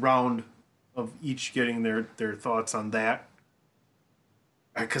good round of each getting their thoughts on that,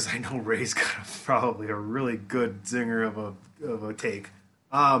 because I know Ray's got probably a really good zinger of a take.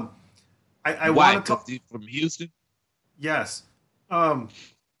 I Why? want to talk from Houston. Yes. Why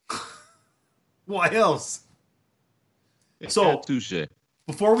else? So, touche.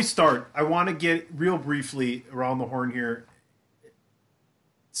 Before we start, I want to get real briefly around the horn here.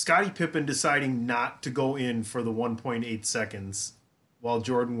 Scottie Pippen deciding not to go in for the 1.8 seconds while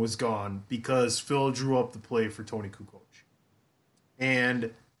Jordan was gone because Phil drew up the play for Tony Kukoc.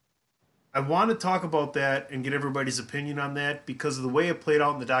 And I want to talk about that and get everybody's opinion on that because of the way it played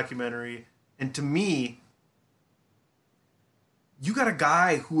out in the documentary. And to me, you got a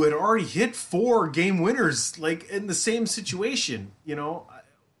guy who had already hit 4 game winners, like in the same situation, you know.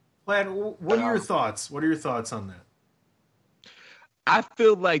 Platt, what are your thoughts? What are your thoughts on that? I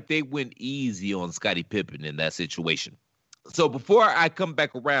feel like they went easy on Scottie Pippen in that situation. So before I come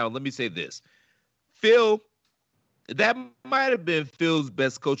back around, let me say this. Phil, that might have been Phil's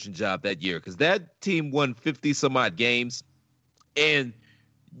best coaching job that year because that team won 50-some-odd games. And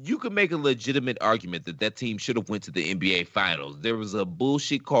you could make a legitimate argument that team should have went to the NBA Finals. There was a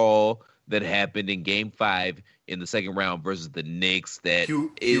bullshit call that happened in Game 5 in the second round versus the Knicks that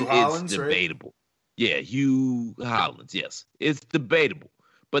Hugh is Hollins, debatable. Right? Yeah, Hugh Hollins, yes. It's debatable.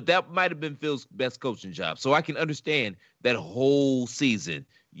 But that might have been Phil's best coaching job. So I can understand that whole season.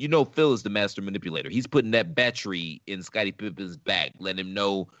 You know, Phil is the master manipulator. He's putting that battery in Scottie Pippen's back, letting him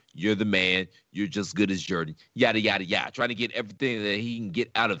know you're the man, you're just good as Jordan, yada, yada, yada, trying to get everything that he can get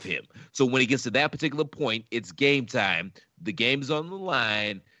out of him. So when he gets to that particular point, it's game time. The game's on the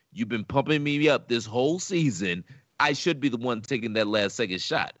line. You've been pumping me up this whole season. I should be the one taking that last second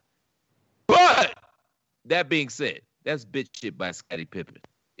shot. But that being said, that's bitch shit by Scottie Pippen.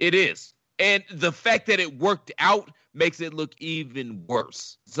 It is. And the fact that it worked out makes it look even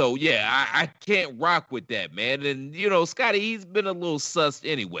worse. So, yeah, I can't rock with that, man. And, you know, Scotty, he's been a little sus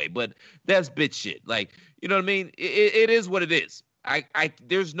anyway, but that's bitch shit. Like, you know what I mean? It is what it is.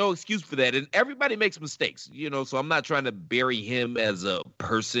 There's no excuse for that. And everybody makes mistakes, you know, so I'm not trying to bury him as a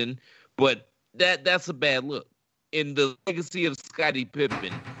person, but that's a bad look. In the legacy of Scottie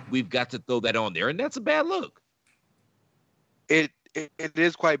Pippen, we've got to throw that on there, and that's a bad look. It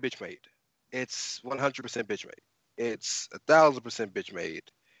is quite bitch made. It's 100% bitch made. It's 1,000% bitch made.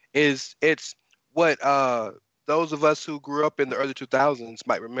 It's what those of us who grew up in the early 2000s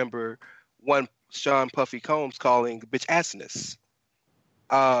might remember one Sean Puffy Combs calling bitch assness.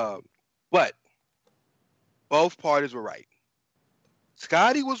 But both parties were right.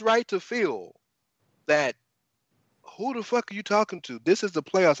 Scotty was right to feel that who the fuck are you talking to? This is the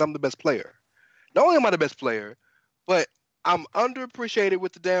playoffs. I'm the best player. Not only am I the best player, but I'm underappreciated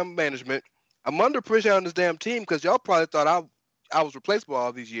with the damn management. I'm underappreciated on this damn team because y'all probably thought I was replaceable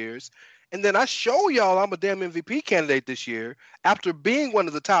all these years. And then I show y'all I'm a damn MVP candidate this year after being one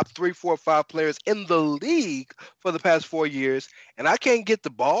of the top 3, 4, 5 players in the league for the past 4 years. And I can't get the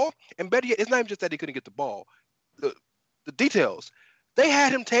ball. And better yet, it's not even just that he couldn't get the ball. The details. They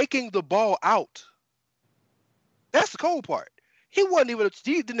had him taking the ball out. That's the cold part. He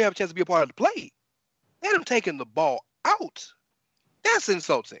didn't have a chance to be a part of the play. They had him taking the ball out. That's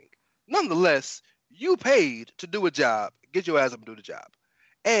insulting. Nonetheless, you paid to do a job. Get your ass up and do the job.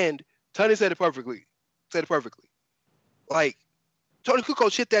 And Tunney said it perfectly. Like, Tony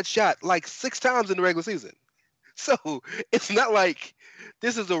Kukoc hit that shot like 6 times in the regular season. So it's not like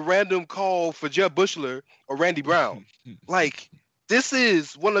this is a random call for Jeb Bushler or Randy Brown. Like, this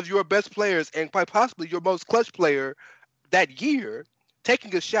is one of your best players and quite possibly your most clutch player that year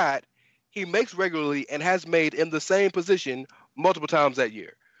taking a shot he makes regularly and has made in the same position multiple times that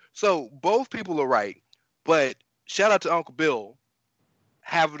year. So both people are right, but shout out to Uncle Bill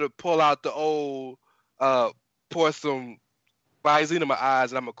having to pull out the old pour some Visine in my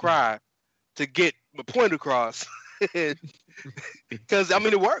eyes and I'm going to cry to get my point across. Because, I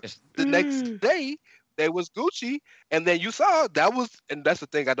mean, it works. The next day, there was Gucci, and then you saw and that's the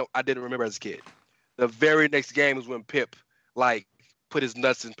thing I didn't remember as a kid. The very next game was when Pip, like, put his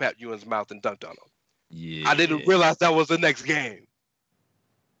nuts in Pat Ewing's mouth and dunked on him. Yeah. I didn't realize that was the next game.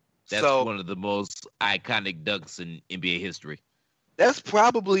 That's one of the most iconic dunks in NBA history. That's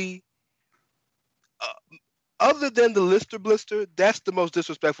probably, other than the Lister Blister, that's the most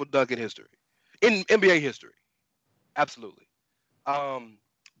disrespectful dunk in history, in NBA history. Absolutely. Pip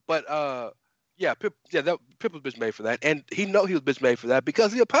was bitch made for that, and he was bitch made for that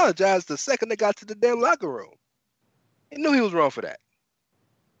because he apologized the second they got to the damn locker room. He knew he was wrong for that.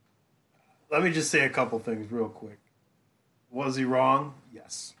 Let me just say a couple things real quick. Was he wrong?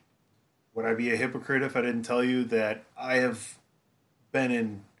 Yes. Would I be a hypocrite if I didn't tell you that I have been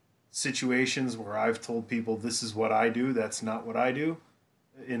in situations where I've told people this is what I do, that's not what I do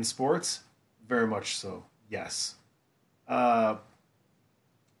in sports? Very much so, yes. That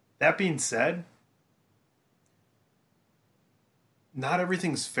being said, not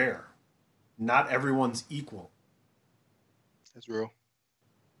everything's fair. Not everyone's equal. That's real.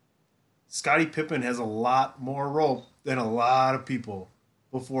 Scottie Pippen has a lot more rope than a lot of people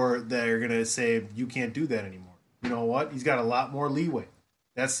before they're going to say, you can't do that anymore. You know what? He's got a lot more leeway.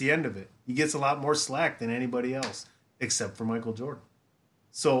 That's the end of it. He gets a lot more slack than anybody else, except for Michael Jordan.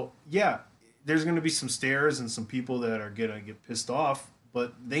 So, yeah, there's going to be some stares and some people that are going to get pissed off,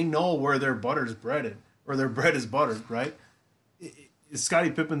 but they know where their butter's breaded, or their bread is buttered, right?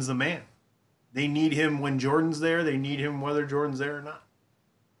 Scottie Pippen's the man. They need him when Jordan's there. They need him whether Jordan's there or not.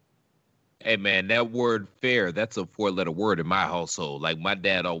 Hey, man, that word fair, that's a 4-letter word in my household. Like my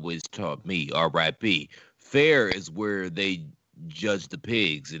dad always taught me, R.I.P. Fair is where they judge the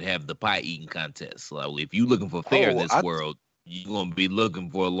pigs and have the pie eating contest. Like if you're looking for fair in this world, you're going to be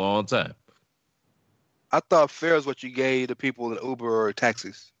looking for a long time. I thought fare is what you gave the people in Uber or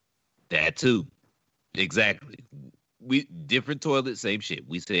taxis. That too. Exactly. We different toilet, same shit.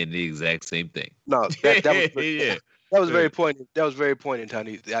 We saying the exact same thing. No, that was Yeah. that was very poignant. That was very poignant,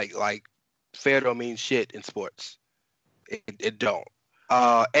 Tony. Like fair don't mean shit in sports. It don't.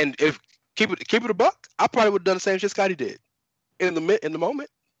 And if keep it a buck, I probably would have done the same shit Scotty did in the moment.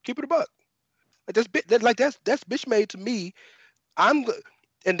 Keep it a buck. Like that's bitch made to me.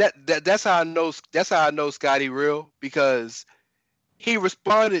 That's how I know Scotty real, because he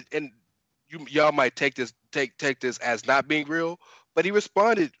responded, and y'all might take this as not being real, but he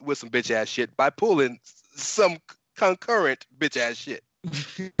responded with some bitch ass shit by pulling some concurrent bitch ass shit.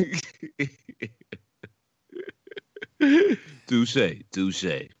 Touche.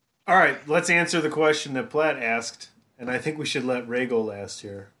 All right, let's answer the question that Platt asked, and I think we should let Ray go last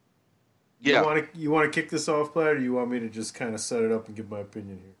here. Yeah. You want to kick this off, Platt, or you want me to just kind of set it up and give my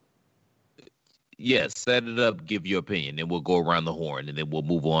opinion here? Yes, set it up, give your opinion, and we'll go around the horn, and then we'll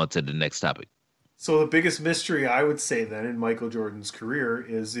move on to the next topic. So the biggest mystery, I would say, then, in Michael Jordan's career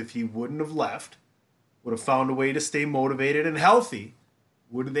is if he wouldn't have left, would have found a way to stay motivated and healthy,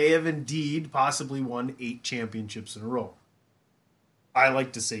 would they have indeed possibly won 8 championships in a row? I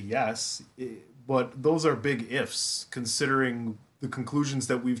like to say yes, but those are big ifs, considering the conclusions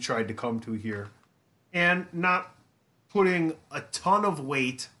that we've tried to come to here, and not putting a ton of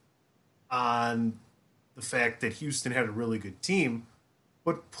weight on the fact that Houston had a really good team,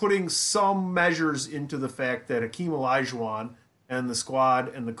 but putting some measures into the fact that Hakeem Olajuwon and the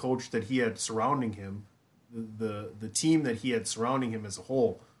squad and the coach that he had surrounding him, the team that he had surrounding him as a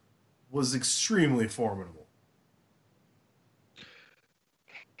whole, was extremely formidable.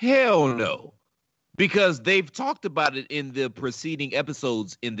 Hell no. Because they've talked about it in the preceding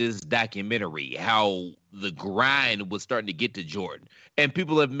episodes in this documentary, how the grind was starting to get to Jordan. And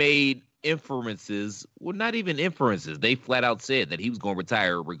people have made inferences, well, not even inferences. They flat out said that he was going to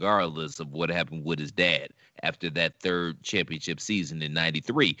retire regardless of what happened with his dad after that third championship season in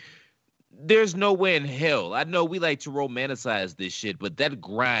 93. There's no way in hell. I know we like to romanticize this shit, but that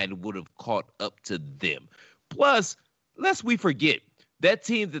grind would have caught up to them. Plus, lest we forget, that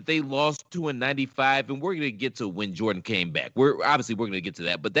team that they lost to in 95, and we're going to get to when Jordan came back. We're going to get to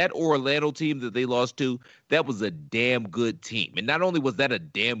that. But that Orlando team that they lost to, that was a damn good team. And not only was that a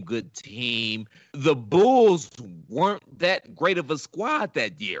damn good team, the Bulls weren't that great of a squad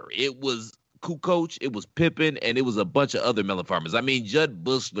that year. It was Kukoc, it was Pippen, and it was a bunch of other melon farmers. I mean, Judd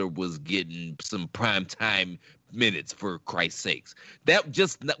Bushler was getting some primetime minutes, for Christ's sakes. That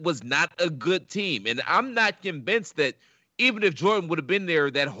just was not a good team. And I'm not convinced that even if Jordan would have been there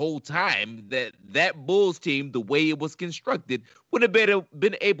that whole time, that Bulls team, the way it was constructed, would have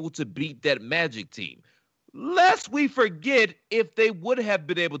been able to beat that Magic team. Lest we forget, if they would have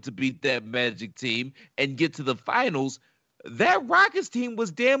been able to beat that Magic team and get to the finals, that Rockets team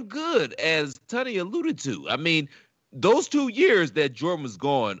was damn good, as Tunney alluded to. I mean, those 2 years that Jordan was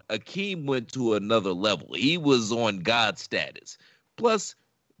gone, Akeem went to another level. He was on God status. Plus,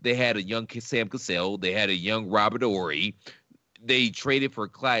 they had a young Sam Cassell. They had a young Robert Horry. They traded for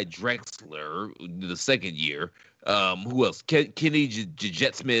Clyde Drexler the second year. Who else? Kenny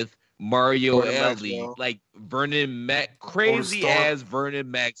Jet Smith, Mario Elie, like Vernon crazy as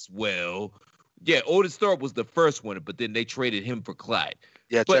Vernon Maxwell. Yeah, Otis Thorpe was the first one, but then they traded him for Clyde.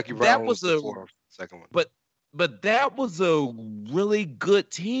 Yeah, but Jackie Brown was the second one. But that was a really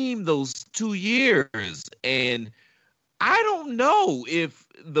good team those 2 years, and I don't know if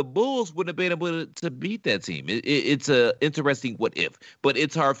the Bulls would have been able to beat that team. It's a interesting what if, but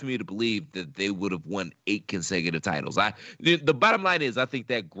it's hard for me to believe that they would have won 8 consecutive titles. The bottom line is I think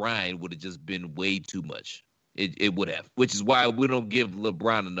that grind would have just been way too much. It would have, which is why we don't give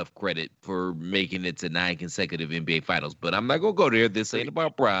LeBron enough credit for making it to 9 consecutive NBA finals. But I'm not going to go there. This ain't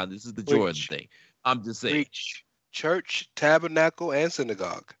about Brown. This is the Jordan thing. I'm just saying. Church, tabernacle, and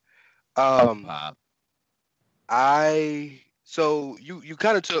synagogue. So you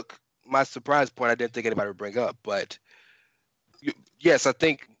kind of took my surprise point. I didn't think anybody would bring up, but yes, I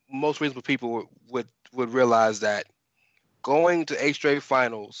think most reasonable people would realize that going to 8 straight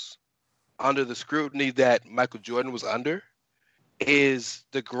finals under the scrutiny that Michael Jordan was under is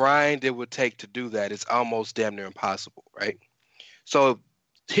the grind it would take to do that. It's almost damn near impossible, right? So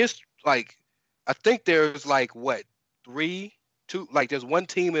I think there's there's one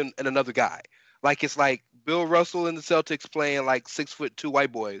team and another guy. Like it's like Bill Russell and the Celtics playing like 6'2"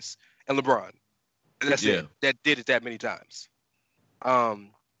 white boys and LeBron. And that's it. That did it that many times. So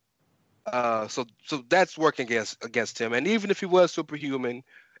that's working against him. And even if he was superhuman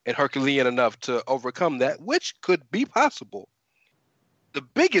and Herculean enough to overcome that, which could be possible, the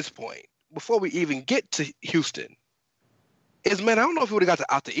biggest point before we even get to Houston is, man, I don't know if we would have got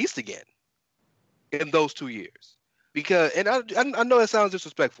out the East again in those 2 years. Because, and I know that sounds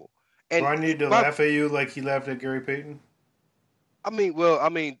disrespectful. And do I need to laugh at you like he laughed at Gary Payton? I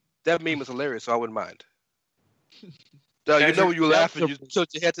mean, that meme is hilarious, so I wouldn't mind. So, you know when you laugh and you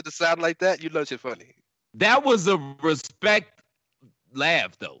tilt your head to the side like that, you know it's funny. That was a respect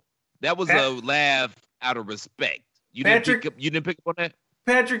laugh, though. That was a laugh out of respect. You didn't pick up on that?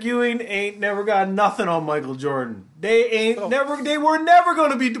 Patrick Ewing ain't never got nothing on Michael Jordan. They were never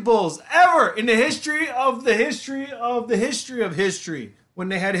going to beat the Bulls ever in the history of history when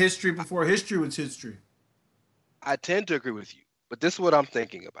they had history before history was history. I tend to agree with you, but this is what I'm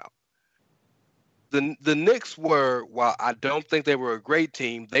thinking about. The Knicks were, while I don't think they were a great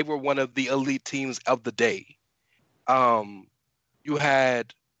team, they were one of the elite teams of the day. You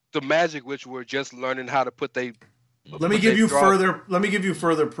had the Magic, which were just learning how to put they. Let me give you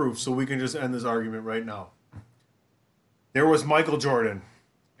further proof, so we can just end this argument right now. There was Michael Jordan,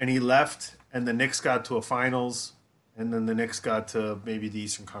 and he left, and the Knicks got to a finals, and then the Knicks got to maybe the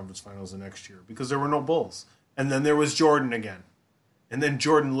Eastern Conference Finals the next year because there were no Bulls. And then there was Jordan again, and then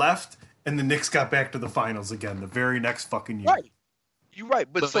Jordan left, and the Knicks got back to the finals again the very next fucking year. Right, you're right,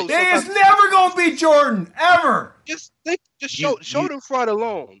 but they is never gonna beat Jordan ever. Just show them fraud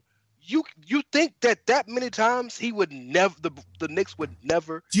alone. You think that many times he would never, the Knicks would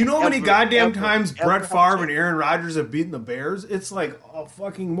never. Do you know how many goddamn times Brett Favre and Aaron Rodgers have beaten the Bears? It's like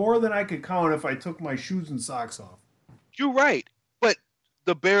fucking more than I could count if I took my shoes and socks off. You're right, but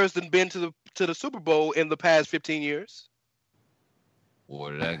the Bears didn't been to the Super Bowl in the past 15 years.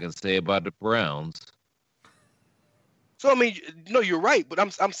 What did I can say about the Browns? So I mean, no, you're right, but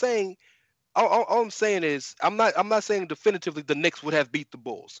I'm saying, all I'm saying is I'm not saying definitively the Knicks would have beat the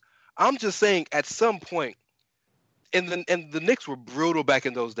Bulls. I'm just saying at some point, and the Knicks were brutal back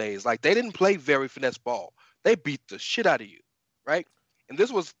in those days. Like, they didn't play very finesse ball. They beat the shit out of you, right? And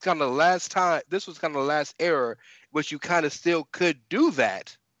this was kind of the last time. This was kind of the last era which you kind of still could do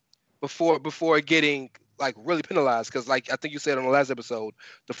that before getting like really penalized. Because like I think you said on the last episode,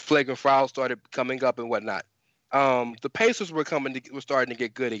 the flagrant fouls started coming up and whatnot. The Pacers were starting to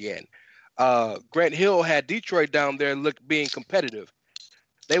get good again. Grant Hill had Detroit down there being competitive.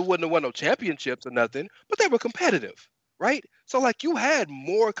 They wouldn't have won no championships or nothing, but they were competitive, right? So, like, you had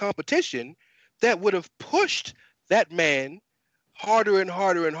more competition that would have pushed that man harder and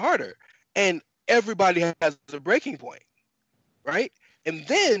harder and harder. And everybody has a breaking point, right? And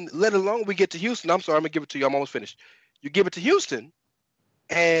then, let alone we get to Houston. I'm sorry, I'm going to give it to you. I'm almost finished. You give it to Houston,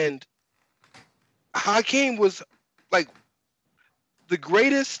 and Hakeem was, like, the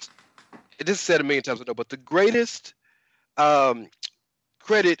greatest – this is said a million times, I know, but the greatest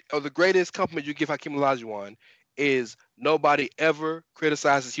credit or the greatest compliment you give Hakeem Olajuwon is nobody ever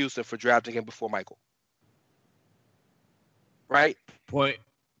criticizes Houston for drafting him before Michael. Right? Point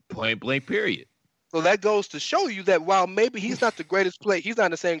blank period. So that goes to show you that while maybe he's not the greatest player, he's not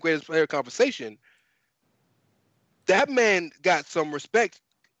in the same greatest player conversation, that man got some respect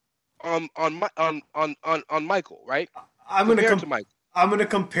on Michael, right? I'm going to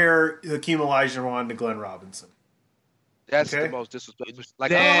compare Hakeem Olajuwon to Glenn Robinson. That's the most disrespectful.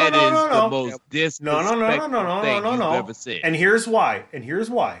 Like, that is the most disrespectful thing you've ever said. And here's why.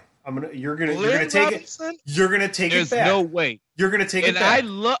 You're gonna take it back. There's no way. You're gonna take it back.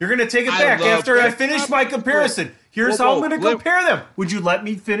 You're gonna take it back after I finish my comparison. Here's how I'm gonna compare them. Would you let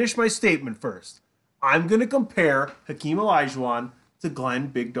me finish my statement first? I'm gonna compare Hakeem Olajuwon to Glenn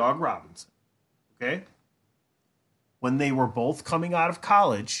Big Dog Robinson. Okay? When they were both coming out of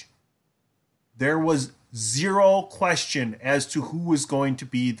college, there was zero question as to who was going to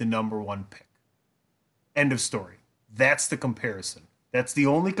be the number one pick. End of story. That's the comparison. That's the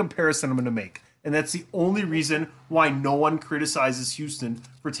only comparison I'm going to make. And that's the only reason why no one criticizes Houston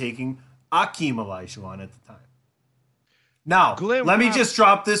for taking Hakeem Olajuwon at the time. Now, let me just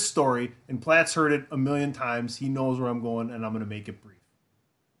drop this story, and Platt's heard it a million times. He knows where I'm going, and I'm going to make it brief.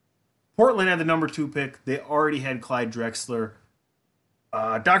 Portland had the number 2 pick. They already had Clyde Drexler.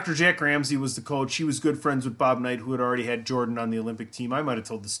 Dr. Jack Ramsey was the coach. He was good friends with Bob Knight, who had already had Jordan on the Olympic team. I might have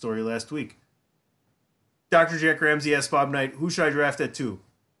told the story last week. Dr. Jack Ramsey asked Bob Knight, who should I draft at 2?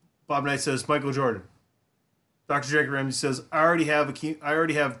 Bob Knight says, Michael Jordan. Dr. Jack Ramsey says, I already have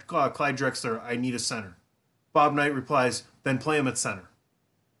Clyde Drexler. I need a center. Bob Knight replies, then play him at center.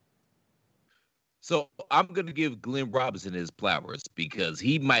 So I'm going to give Glenn Robinson his flowers because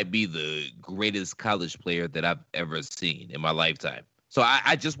he might be the greatest college player that I've ever seen in my lifetime. So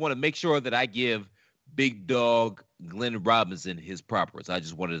I just want to make sure that I give Big Dog Glenn Robinson his propers. I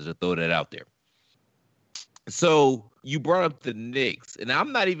just wanted to throw that out there. So you brought up the Knicks, and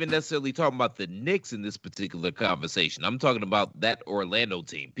I'm not even necessarily talking about the Knicks in this particular conversation. I'm talking about that Orlando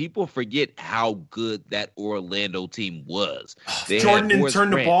team. People forget how good that Orlando team was. Jordan didn't turn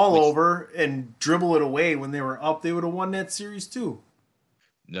the ball over and dribble it away when they were up. They would have won that series too.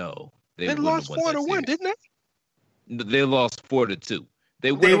 No, they lost 4-1, didn't they? They lost 4-2.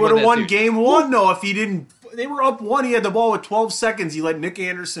 They would have won game one, though, if he didn't. They were up one. He had the ball with 12 seconds. He let Nick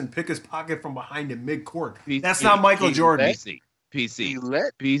Anderson pick his pocket from behind him mid-court. That's not Michael Jordan.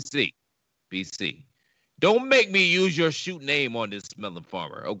 PC. Don't make me use your shoot name on this smelling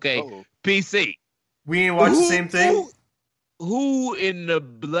farmer, okay? Oh. PC. We ain't watched the same thing? Who in the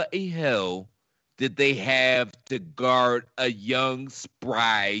bloody hell did they have to guard a young,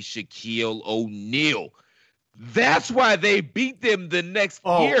 spry Shaquille O'Neal? That's why they beat them the next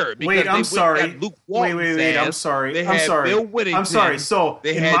year. Wait, I'm sorry. Wait, I'm sorry. I'm sorry. So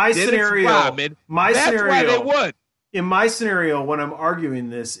in my scenario, why they won. In my scenario, when I'm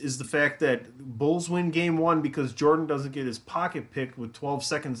arguing this, is the fact that Bulls win game one because Jordan doesn't get his pocket picked with 12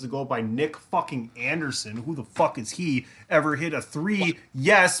 seconds to go by Nick fucking Anderson. Who the fuck is he? Ever hit a three?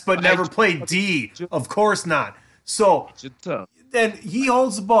 Yes, but never played D. Of course not. So then he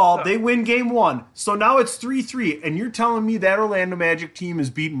holds the ball. They win game one. So now it's 3-3. And you're telling me that Orlando Magic team is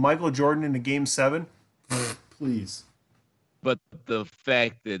beating Michael Jordan into game seven? Please. But the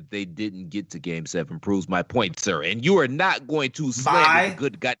fact that they didn't get to game seven proves my point, sir. And you are not going to slander the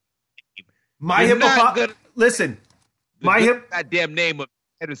good goddamn name. Listen. Goddamn name of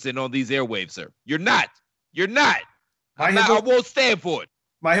Anderson on these airwaves, sir. You're not. I won't stand for it.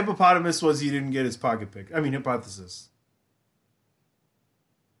 My hippopotamus was he didn't get his pocket pick. I mean, hypothesis.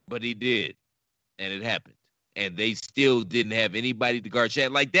 But he did. And it happened. And they still didn't have anybody to guard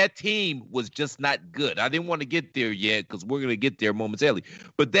Shaq. Like, that team was just not good. I didn't want to get there yet because we're going to get there momentarily.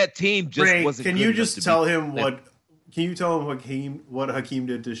 But that team just wasn't good. Can you just tell him what Hakeem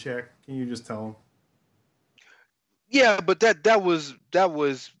did to Shaq? Can you just tell him? Yeah, but that was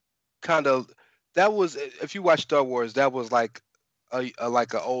if you watch Star Wars, that was like an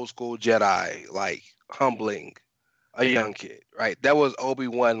old school Jedi, like humbling a young kid, right? That was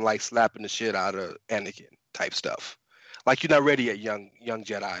Obi-Wan like slapping the shit out of Anakin type stuff. Like, you're not ready yet, young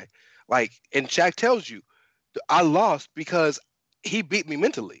Jedi. Like, and Shaq tells you, I lost because he beat me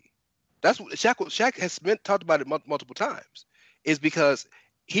mentally. That's what Shaq has talked about it multiple times. Is because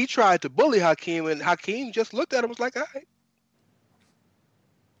he tried to bully Hakeem, and Hakeem just looked at him and was like, all right.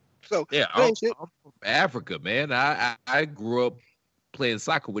 So yeah, I'm from Africa, man. I grew up playing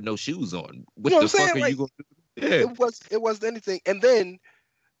soccer with no shoes on. What the fuck are you going to do? Yeah. It wasn't anything. And then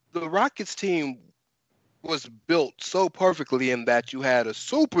the Rockets team was built so perfectly in that you had a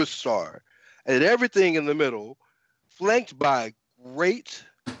superstar and everything in the middle, flanked by great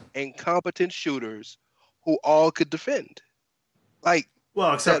and competent shooters who all could defend.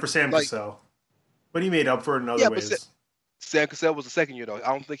 Except for Sam Cassell. But he made up for it in other ways. Sam Cassell was the second year, though. I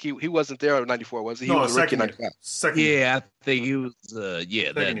don't think he wasn't there in 94, was he? He was a rookie in 95. I think he was,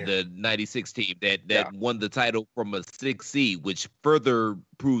 the 96 team that won the title from a 6 seed, which further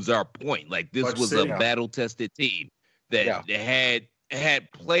proves our point. Like, this was a battle-tested team that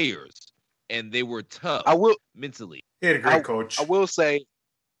had players, and they were tough mentally. He had a great coach. I will say,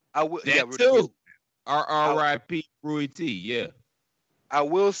 too. R.I.P. Rui T, yeah. I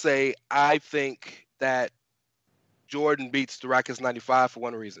will say, I think that Jordan beats the Rockets 95 for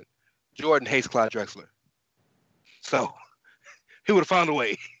one reason. Jordan hates Clyde Drexler. So he would have found a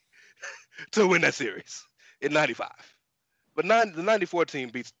way to win that series in 95. But the 94 team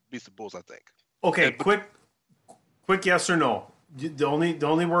beats the Bulls, I think. Okay, quick yes or no. The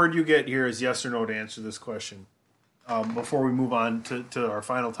only word you get here is yes or no to answer this question. Before we move on to our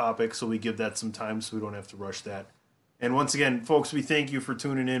final topic, so we give that some time so we don't have to rush that. And once again, folks, we thank you for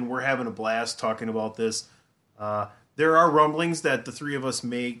tuning in. We're having a blast talking about this. There are rumblings that the three of us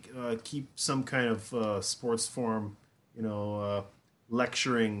may keep some kind of sports forum,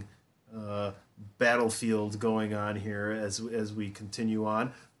 lecturing battlefield going on here as we continue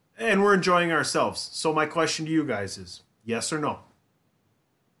on. And we're enjoying ourselves. So my question to you guys is, yes or no?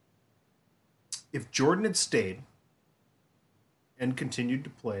 If Jordan had stayed and continued to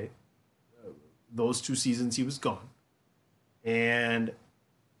play those 2 seasons he was gone, and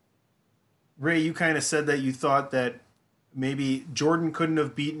Ray, you kind of said that you thought that maybe Jordan couldn't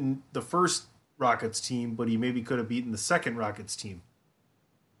have beaten the first Rockets team, but he maybe could have beaten the second Rockets team.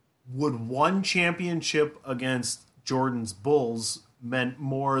 Would one championship against Jordan's Bulls meant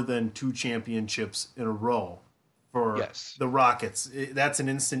more than 2 championships in a row for the Rockets? That's an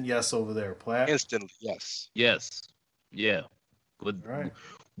instant yes over there, Platt. Instant yes. Yes. Yeah. Right.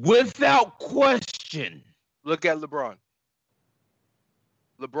 Without question. Look at LeBron.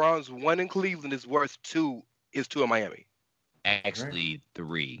 LeBron's 1 in Cleveland is worth 2 in Miami. Actually,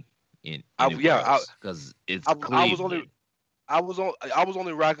 3 in because it's Cleveland. I was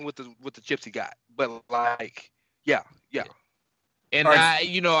only rocking with the chips he got, but like, yeah. And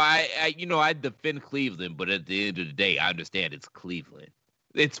I defend Cleveland, but at the end of the day, I understand it's Cleveland.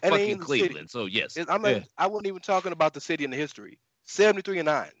 It's fucking Cleveland. So yes, I wasn't even talking about the city and the history.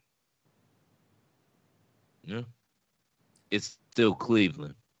 73-9. Yeah, it's still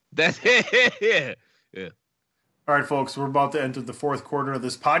Cleveland. That's it. Yeah. All right, folks, we're about to enter the fourth quarter of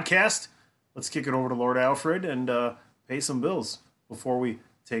this podcast. Let's kick it over to Lord Alfred and pay some bills before we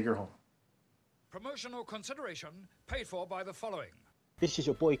take her home. Promotional consideration paid for by the following. This is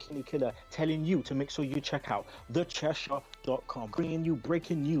your boy Kenny Killer telling you to make sure you check out thechairshot.com, bringing you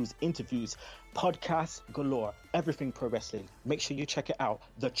breaking news, interviews, podcasts galore, everything pro wrestling. Make sure you check it out,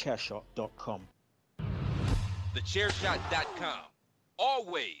 thechairshot.com. Thechairshot.com.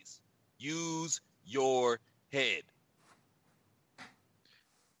 Always use your head.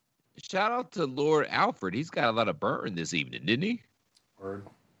 Shout out to Lord Alfred. He's got a lot of burn this evening, didn't he? Word.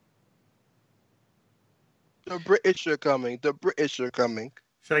 The British are coming.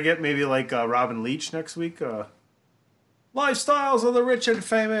 Should I get maybe like Robin Leach next week? Lifestyles of the rich and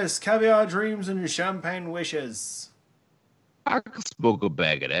famous, caviar dreams and your champagne wishes. I could smoke a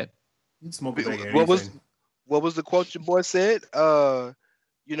bag of that. You'd smoke a bag of anything. What was the quote your boy said?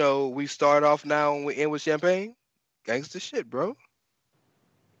 We start off now and we end with champagne. Gangster shit, bro.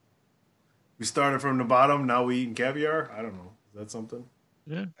 We started from the bottom, now we eating caviar? I don't know. Is that something?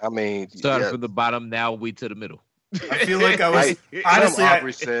 Yeah. I mean, started from the bottom, now we to the middle. I feel like I was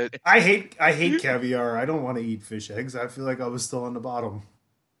honestly. Said. I hate caviar. I don't want to eat fish eggs. I feel like I was still on the bottom.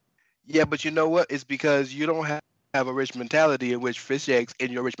 Yeah, but you know what? It's because you don't have a rich mentality in which fish eggs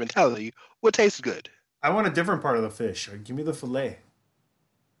in your rich mentality will taste good. I want a different part of the fish. Give me the fillet.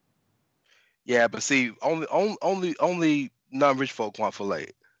 Yeah, but see, only non-rich folk want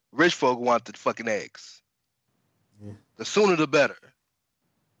fillet. Rich folk want the fucking eggs. Yeah. The sooner the better.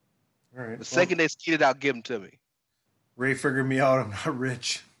 All right. The second they skeet it out, give them to me. Ray figured me out. I'm not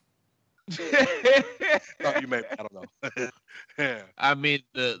rich. Oh, you may. I don't know. Yeah. I mean,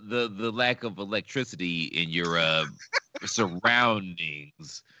 the lack of electricity in your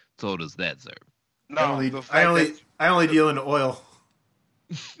surroundings told us that, sir. No, I only deal in oil.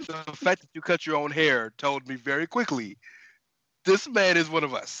 The fact that you cut your own hair told me very quickly, this man is one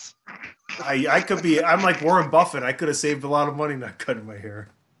of us. I could be. I'm like Warren Buffett. I could have saved a lot of money not cutting my hair.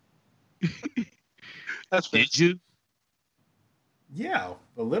 Did you? Yeah,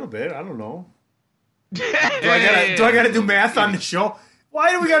 a little bit. I don't know. Do I gotta do math on the show?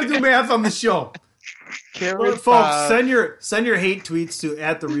 Why do we gotta do math on the show? Well, folks, send your hate tweets to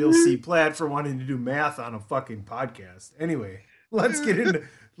 @TheRealCPlatt for wanting to do math on a fucking podcast. Anyway, let's get into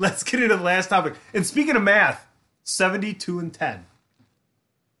the last topic. And speaking of math, 72-10.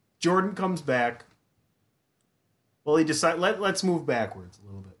 Jordan comes back. Well, he decided let's move backwards a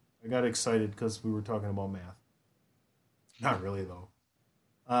little bit. I got excited because we were talking about math. Not really though.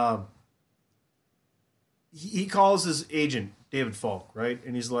 He calls his agent, David Falk, right?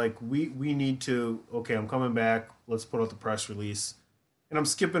 And he's like, we need to, okay, I'm coming back. Let's put out the press release. And I'm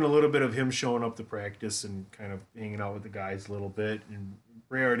skipping a little bit of him showing up to practice and kind of hanging out with the guys a little bit. And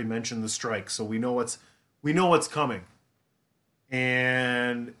Ray already mentioned the strike, so we know what's coming.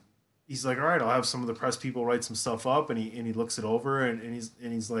 And he's like, all right, I'll have some of the press people write some stuff up. And he looks it over and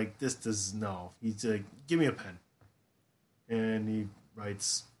he's like, this does no. He's like, give me a pen. And he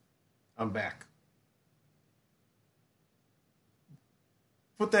writes, I'm back.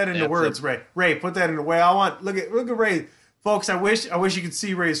 Put that into words, Ray. Ray, put that into way. Look at Ray, folks. I wish you could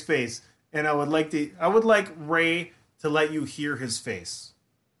see Ray's face, and I would like Ray to let you hear his face.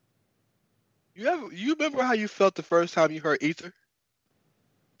 You remember how you felt the first time you heard Ether?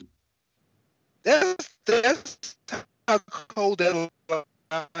 That's how cold that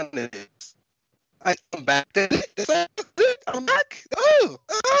line is. I'm back. I'm back.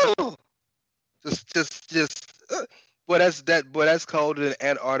 Oh. Just. Boy, that's cold in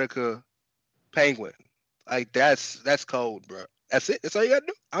Antarctica penguin. Like that's cold, bro. That's it. That's all you gotta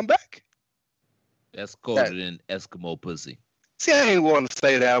do. I'm back. That's colder than Eskimo pussy. See, I ain't want to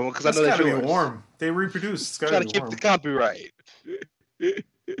say that one because I know that's gotta yours. be warm. They reproduce. It's gotta trying be to keep warm. the copyright.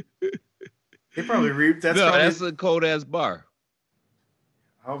 They probably that's a cold ass bar.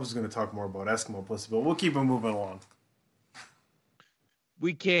 I was going to talk more about Eskimo pussy, but we'll keep it moving along.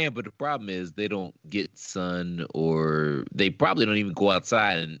 We can, but the problem is they don't get sun, or they probably don't even go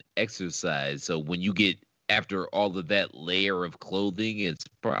outside and exercise. So when you get after all of that layer of clothing, it's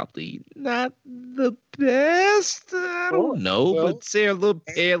probably not the best. I don't know, but Sarah Little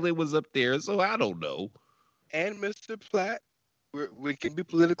Palin was up there, so I don't know. And Mr. Platt, we can be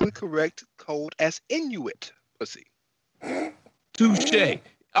politically correct, cold as Inuit pussy. Touche.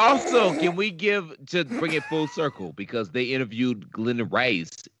 Also, can we give, to bring it full circle, because they interviewed Glenn Rice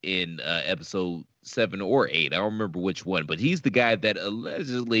in episode 7 or 8. I don't remember which one, but he's the guy that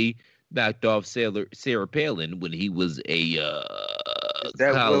allegedly knocked off Sarah Palin when he was a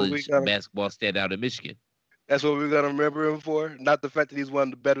college basketball standout in Michigan. That's what we're going to remember him for? Not the fact that he's one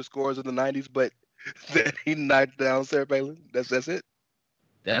of the better scorers of the 90s, but that he knocked down Sarah Palin? That's it?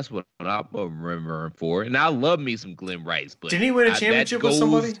 That's what I'm remembering for. And I love me some Glenn Rice. But didn't he win a championship with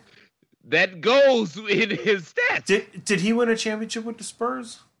somebody? That goes in his stats. Did he win a championship with the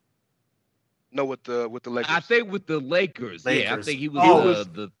Spurs? No, with the Lakers. I think with the Lakers. Yeah, I think he was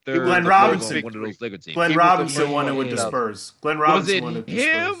the third. Glenn Robinson. On one of those Laker teams. Glenn Robinson won it with the Spurs. Glenn Robinson won it with the Spurs.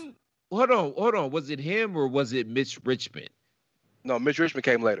 Was it him? Hold on. Was it him or was it Mitch Richmond? No, Mitch Richmond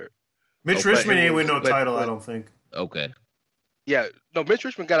came later. Mitch Richmond ain't win no title, I don't think. Okay. Yeah, no, Mitch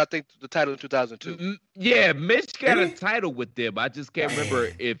Richmond got, I think, the title in 2002. Yeah, Mitch got a title with them. I just can't remember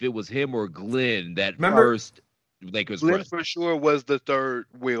if it was him or Glenn first Lakers. Glenn for sure was the third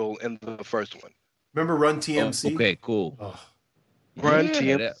wheel in the first one. Remember Run TMC? Oh, okay, cool. Run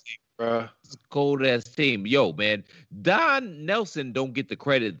TMC, bro. It's a cold ass team. Yo, man, Don Nelson don't get the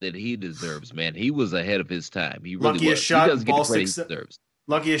credit that he deserves, man. He was ahead of his time. He really luckiest was. Shot he doesn't get the credit he deserves.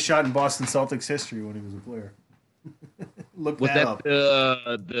 Luckiest shot in Boston Celtics history when he was a player. Look was that up.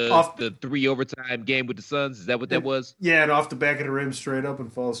 The 3 overtime game with the Suns? Is that what that was? Yeah, and off the back of the rim straight up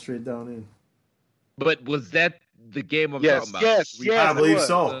and falls straight down in. But was that the game I'm talking about? Yes, I believe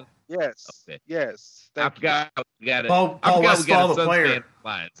so. Yes. Okay. Yes. I forgot we got Paul Westphal, the player.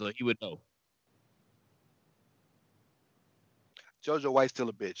 Line, so he would know. JoJo White's still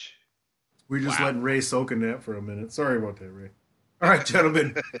a bitch. We're just letting Ray soak in that for a minute. Sorry about that, Ray. All right,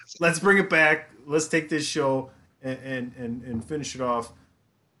 gentlemen, let's bring it back. Let's take this show and finish it off.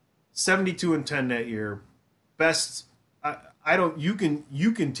 72-10 that year. Best. I don't. You can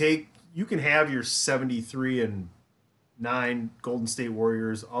have your 73-9 Golden State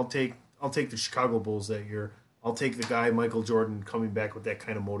Warriors. I'll take the Chicago Bulls that year. I'll take the guy Michael Jordan coming back with that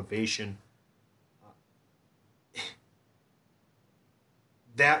kind of motivation.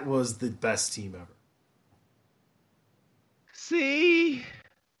 That was the best team ever. See,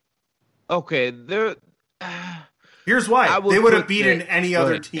 okay, here's why. They would have beaten any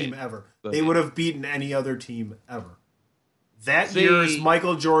other team ever. They would have beaten any other team ever. That year's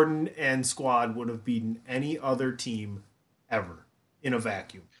Michael Jordan and squad would have beaten any other team ever in a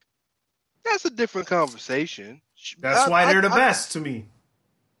vacuum. That's a different conversation. That's why they're the best to me.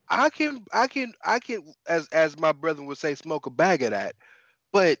 I can, as my brother would say, smoke a bag of that.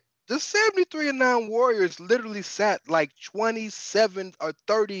 But the 73-9 Warriors literally sat like 27 or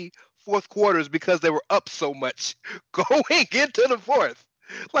 30 fourth quarters because they were up so much going into the fourth.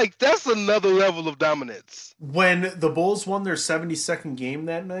 Like, that's another level of dominance. When the Bulls won their 72nd game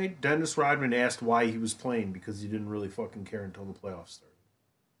that night, Dennis Rodman asked why he was playing because he didn't really fucking care until the playoffs started.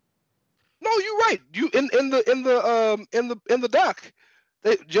 No, you're right. You in the doc,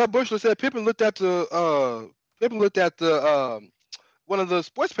 Jeb Bushler said Pippen looked at the one of the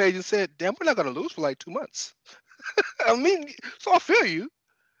sports pages and said, "Damn, we're not going to lose for like 2 months." I mean, so I feel you.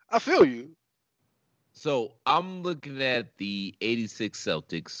 So I'm looking at the 86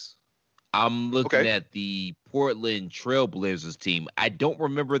 Celtics. I'm looking at the Portland Trailblazers team. I don't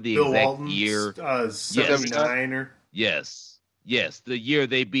remember the Bill exact Walton's, year. 79 or yes, the year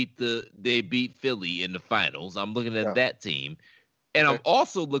they beat Philly in the finals. I'm looking at that team. And I'm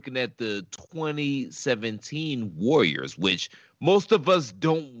also looking at the 2017 Warriors, which most of us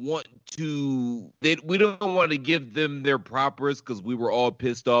don't want to. We don't want to give them their propers because we were all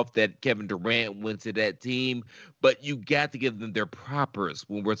pissed off that Kevin Durant went to that team. But you got to give them their propers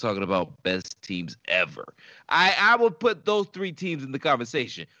when we're talking about best teams ever. I would put those 3 teams in the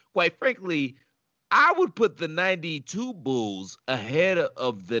conversation. Quite frankly, I would put the 92 Bulls ahead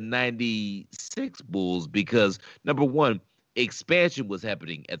of the 96 Bulls because, number one, expansion was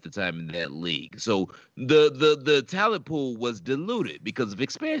happening at the time in that league. So the talent pool was diluted because of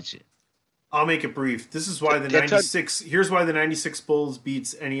expansion. I'll make it brief. This is why the 96 here's why the 96 Bulls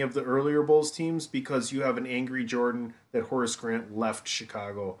beats any of the earlier Bulls teams, because you have an angry Jordan that Horace Grant left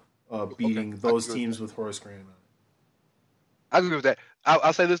Chicago beating those teams with Horace Grant on it. I agree with that.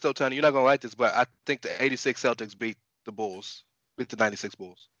 I'll say this though, Tony, you're not going to like this, but I think the 86 Celtics beat the 96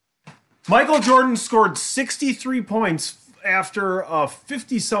 Bulls. Michael Jordan scored 63 points after a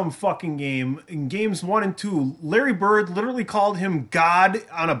 50-some fucking game, in games 1 and 2, Larry Bird literally called him God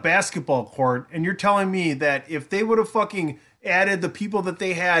on a basketball court, and you're telling me that if they would have fucking added the people that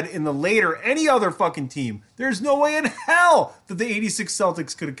they had in the later any other fucking team, there's no way in hell that the 86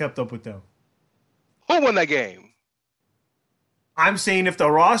 Celtics could have kept up with them. Who won that game? I'm saying if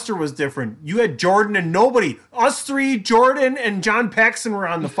the roster was different, you had Jordan and nobody. Us three, Jordan and John Paxson were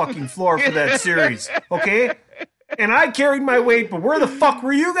on the fucking floor for that series, okay? And I carried my weight, but where the fuck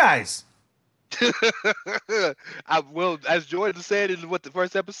were you guys? Well, as Jordan said in the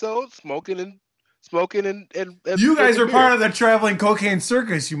first episode, smoking and you guys are part of the traveling cocaine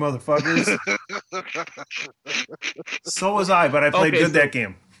circus, you motherfuckers. So was I, but I played good that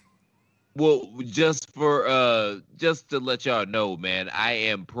game. Well, just to let y'all know, man, I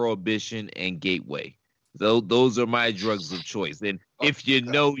am Prohibition and Gateway. Those are my drugs of choice. And if you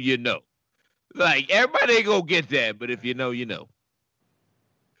know, you know. Like, everybody ain't gonna get that, but if you know, you know.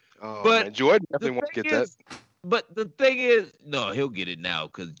 Oh, but man, Jordan definitely won't get that. But the thing is, no, he'll get it now,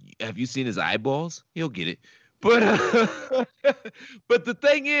 because have you seen his eyeballs? He'll get it. But but the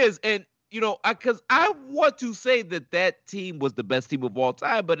thing is, and because I want to say that team was the best team of all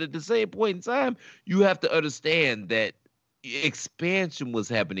time, but at the same point in time, you have to understand that expansion was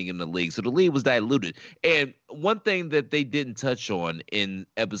happening in the league. So the league was diluted. And one thing that they didn't touch on in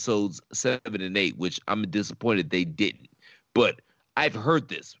episodes 7 and 8, which I'm disappointed they didn't, but I've heard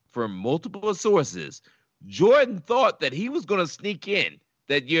this from multiple sources. Jordan thought that he was going to sneak in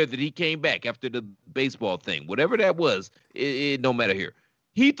that year that he came back after the baseball thing, whatever that was, it don't matter here.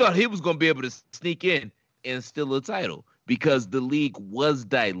 He thought he was going to be able to sneak in and steal a title because the league was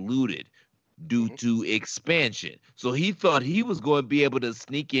diluted due to expansion. So he thought he was going to be able to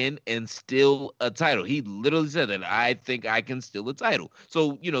sneak in and steal a title. He literally said that, I think I can steal a title.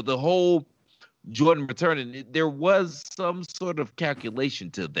 So, the whole Jordan returning, there was some sort of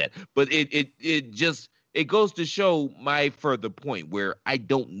calculation to that. But it goes to show my further point where I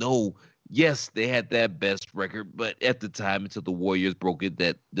don't know. Yes, they had that best record, but at the time, until the Warriors broke it,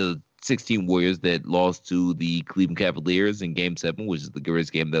 that the 16 Warriors that lost to the Cleveland Cavaliers in Game 7, which is the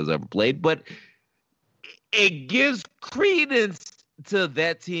greatest game that was ever played. But it gives credence to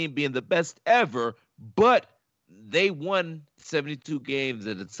that team being the best ever, but they won 72 games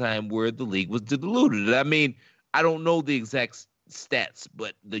at a time where the league was diluted. I mean, I don't know the exact stats,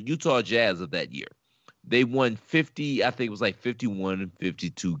 but the Utah Jazz of that year, they won 50, I think it was like 51 and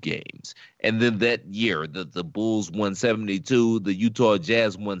 52 games. And then that year, the Bulls won 72, the Utah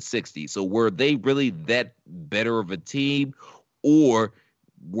Jazz won 60. So were they really that better of a team, or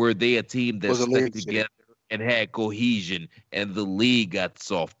were they a team that stuck together and had cohesion and the league got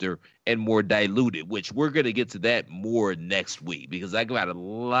softer and more diluted, which we're going to get to that more next week because I got a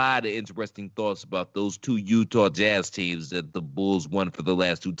lot of interesting thoughts about those two Utah Jazz teams that the Bulls won for the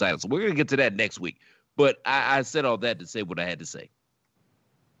last 2 titles. So we're going to get to that next week. But I said all that to say what I had to say.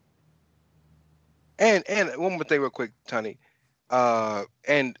 And one more thing real quick, Tunney.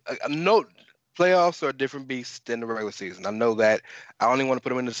 And a note, playoffs are a different beast than the regular season. I know that. I only want to put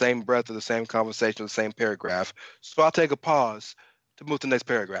them in the same breath or the same conversation or the same paragraph. So I'll take a pause to move to the next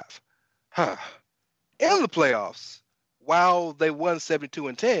paragraph. In the playoffs, while they won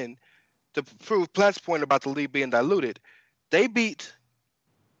 72-10, to prove Platt's point about the league being diluted, they beat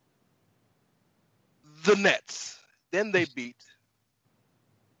the Nets. Then they beat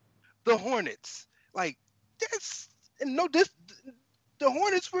the Hornets. Like, the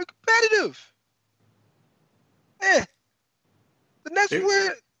Hornets were competitive. The Nets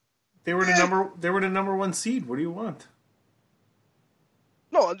They were the number 1 seed. What do you want?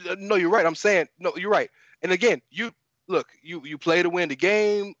 No, you're right. I'm saying no, you're right. And again, you play to win the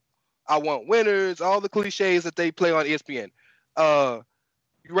game. I want winners. All the cliches that they play on ESPN. You're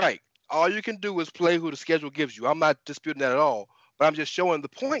right. All you can do is play who the schedule gives you. I'm not disputing that at all, but I'm just showing the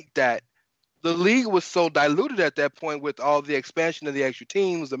point that the league was so diluted at that point with all the expansion of the extra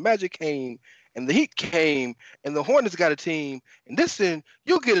teams. The Magic came, and the Heat came, and the Hornets got a team, and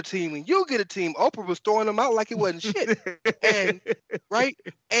you'll get a team, and you'll get a team. Oprah was throwing them out like it wasn't shit.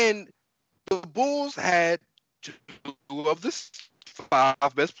 And the Bulls had 2 of the 5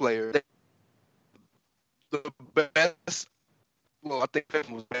 best players. The best. Well, I think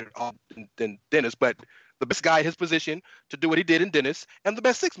Pippen was better than Dennis, but the best guy in his position to do what he did in Dennis, and the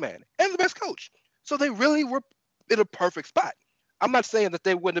best 6-man, and the best coach. So they really were in a perfect spot. I'm not saying that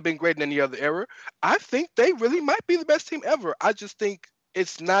they wouldn't have been great in any other era. I think they really might be the best team ever. I just think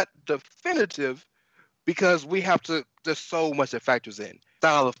it's not definitive because there's so much that factors in.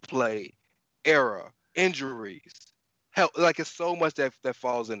 Style of play, era, injuries, health, like it's so much that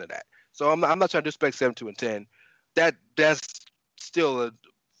falls into that. So I'm not trying to disrespect 72-10. that's still a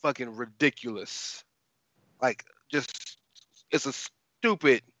fucking ridiculous. Like, just it's a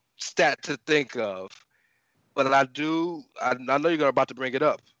stupid stat to think of. But I know you're about to bring it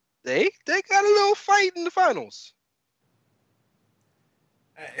up. They got a little fight in the finals.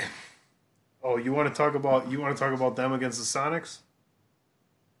 Oh, you want to talk about them against the Sonics?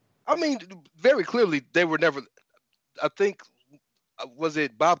 I mean, very clearly they were never. I think was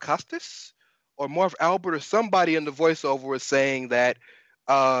it Bob Costas or Marv Albert or somebody in the voiceover was saying that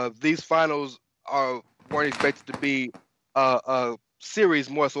these finals weren't expected to be a series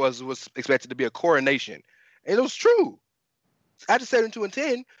more so as it was expected to be a coronation, and it was true. After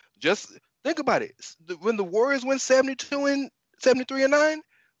 72-10, just think about it. When the Warriors went 72-73-9,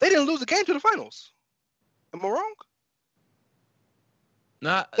 they didn't lose a game to the finals. Am I wrong?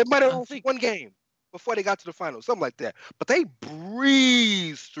 Nah, They might have lost one game before they got to the finals, something like that. But they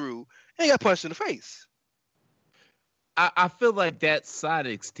breezed through and got punched in the face. I feel like that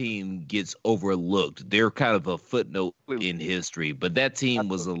Sonics team gets overlooked. They're kind of a footnote in history, but that team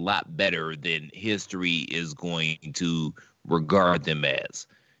was a lot better than history is going to regard them as.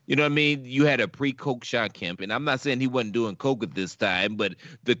 You know what I mean? You had a pre-Coke Sean Kemp, and I'm not saying he wasn't doing Coke at this time, but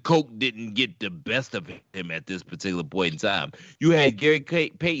the Coke didn't get the best of him at this particular point in time. You had Gary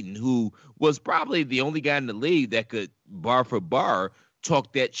Payton, who was probably the only guy in the league that could, bar for bar,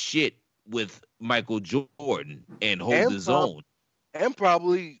 talk that shit with Michael Jordan and hold his own. And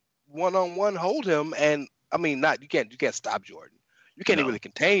probably one-on-one hold him, and I mean, you can't stop Jordan. You can't even really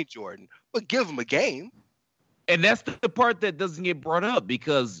contain Jordan, but give him a game. And that's the part that doesn't get brought up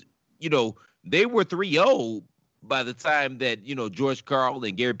because, they were 3-0 by the time that, George Karl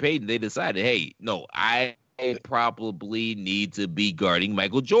and Gary Payton, they decided, hey, no, I probably need to be guarding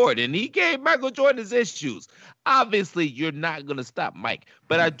Michael Jordan. And he gave Michael Jordan his issues. Obviously, you're not going to stop Mike.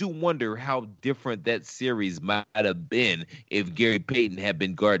 But I do wonder how different that series might have been if Gary Payton had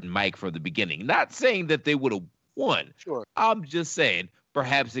been guarding Mike from the beginning. Not saying that they would have won. Sure. I'm just saying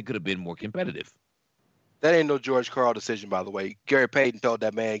perhaps it could have been more competitive. That ain't no George Karl decision, by the way. Gary Payton told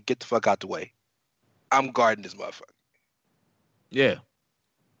that man, get the fuck out the way. I'm guarding this motherfucker. Yeah.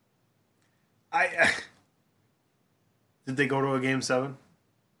 Did they go to a game 7?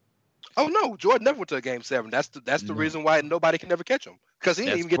 Oh no, Jordan never went to a game 7. That's the reason why nobody can never catch him. Because he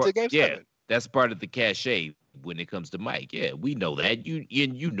didn't even get to a game 7. That's part of the cachet when it comes to Mike. Yeah, we know that.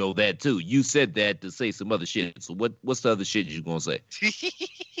 You know that too. You said that to say some other shit. So what's the other shit you gonna say?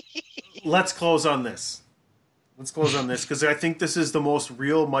 Let's close on this. Because I think this is the most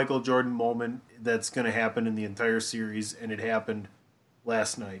real Michael Jordan moment that's going to happen in the entire series, and it happened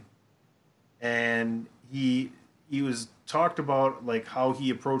last night. And he was talked about like how he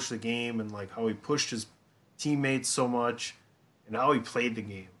approached the game and like how he pushed his teammates so much and how he played the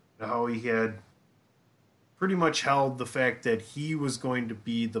game, and how he had pretty much held the fact that he was going to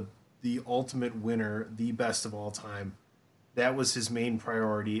be the ultimate winner, the best of all time. That was his main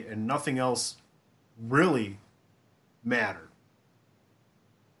priority, and nothing else really mattered.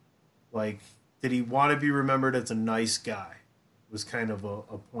 Like, did he want to be remembered as a nice guy? Was kind of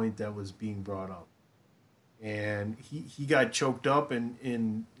a point that was being brought up. And he got choked up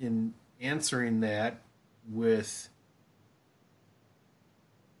in answering that with,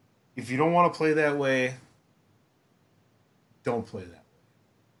 if you don't want to play that way, don't play that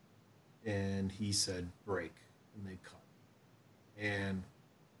way. And he said, break. And they cut. And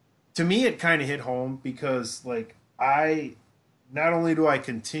to me, it kind of hit home because, like, not only do I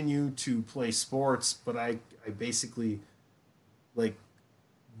continue to play sports, but I basically, like,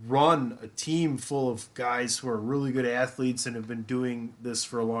 run a team full of guys who are really good athletes and have been doing this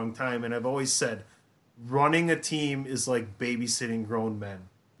for a long time. And I've always said running a team is like babysitting grown men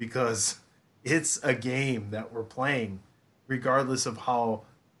because it's a game that we're playing regardless of how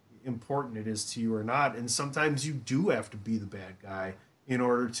important it is to you or not. And sometimes you do have to be the bad guy in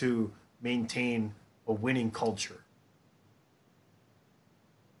order to maintain a winning culture.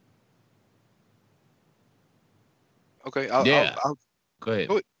 Okay. I'll go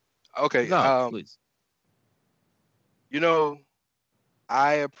ahead. Okay. No, please.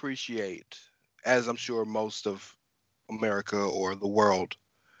 I appreciate, as I'm sure most of America or the world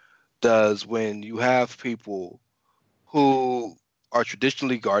does, when you have people who are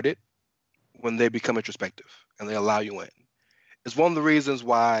traditionally guarded when they become introspective and they allow you in. It's one of the reasons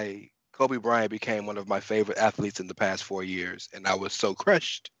why Kobe Bryant became one of my favorite athletes in the past 4 years. And I was so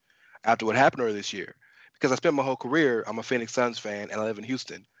crushed after what happened earlier this year because I spent my whole career, I'm a Phoenix Suns fan and I live in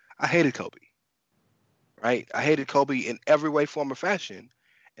Houston. I hated Kobe, right? I hated Kobe in every way, form, or fashion.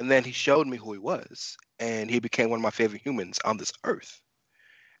 And then he showed me who he was and he became one of my favorite humans on this earth.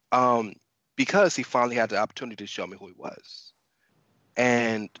 because he finally had the opportunity to show me who he was.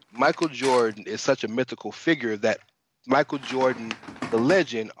 And Michael Jordan is such a mythical figure that Michael Jordan, the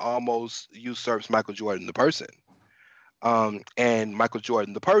legend, almost usurps Michael Jordan, the person. And Michael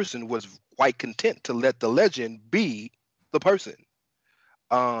Jordan, the person, was quite content to let the legend be the person.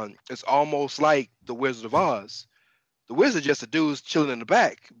 It's almost like the Wizard of Oz. The wizard just a dude's chilling in the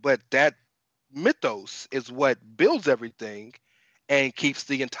back, but that mythos is what builds everything and keeps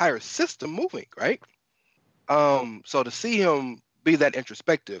the entire system moving, right? So to see him be that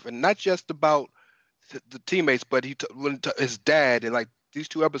introspective, and not just about the teammates, but his dad, and like these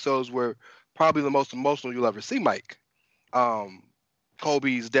 2 episodes were probably the most emotional you'll ever see Mike.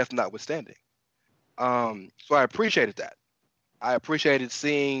 Kobe's death notwithstanding. So I appreciated that. I appreciated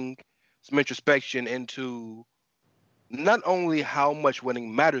seeing some introspection into not only how much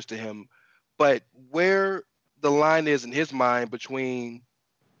winning matters to him, but where the line is in his mind between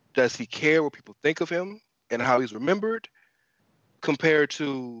does he care what people think of him and how he's remembered compared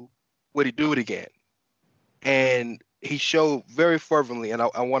to would he do it again? And he showed very fervently, and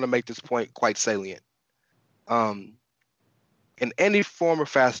I want to make this point quite salient. In any form or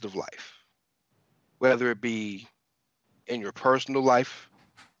facet of life, whether it be in your personal life,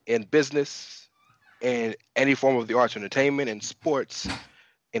 in business, in any form of the arts, entertainment, and sports,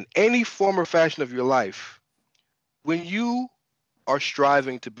 in any form or fashion of your life, when you are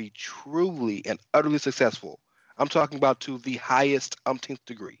striving to be truly and utterly successful, I'm talking about to the highest umpteenth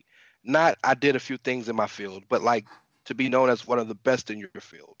degree. Not I did a few things in my field, but like to be known as one of the best in your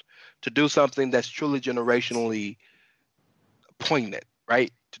field, to do something that's truly generationally poignant,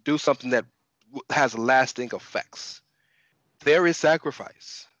 right? To do something that has lasting effects. There is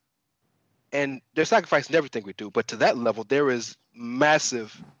sacrifice. And there's sacrifice in everything we do, but to that level, there is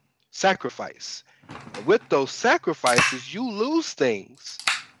massive sacrifice. And with those sacrifices, you lose things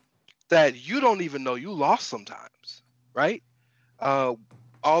that you don't even know you lost sometimes, right? All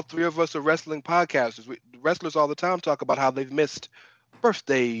 3 of us are wrestling podcasters. Wrestlers all the time talk about how they've missed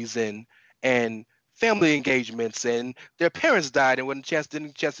birthdays and family engagements, and their parents died and didn't get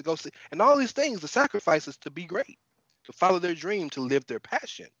a chance to go see. And all these things, the sacrifices to be great, to follow their dream, to live their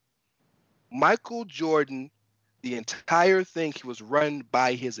passion. Michael Jordan, the entire thing he was run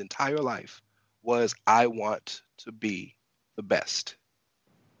by his entire life was, I want to be the best.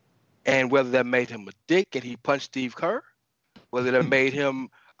 And whether that made him a dick and he punched Steve Kerr, whether that made him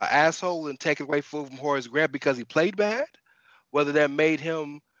an asshole and take away food from Horace Grant because he played bad, whether that made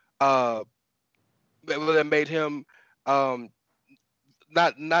him not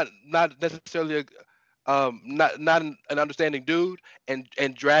necessarily not an understanding dude, and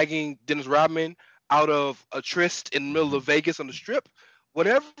dragging Dennis Rodman out of a tryst in the middle of Vegas on the Strip.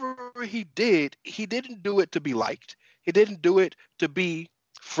 Whatever he did, he didn't do it to be liked. He didn't do it to be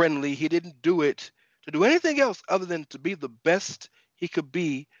friendly. He didn't do it to do anything else other than to be the best he could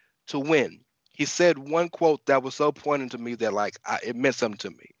be to win. He said one quote that was so poignant to me that it meant something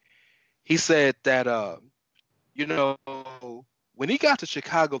to me. He said that when he got to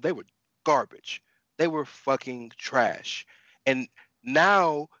Chicago, they were garbage. They were fucking trash. And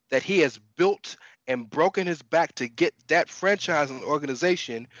now that he has built and broken his back to get that franchise and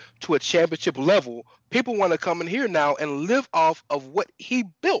organization to a championship level, people want to come in here now and live off of what he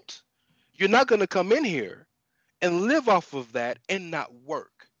built. You're not going to come in here and live off of that and not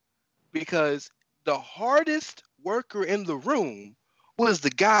work, because the hardest worker in the room was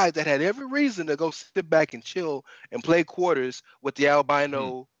the guy that had every reason to go sit back and chill and play quarters with the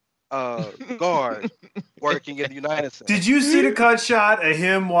albino guard working in the United States. Did you see the cut shot of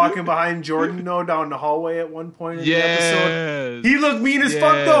him walking behind Jordan down the hallway at one point in the episode? He looked mean as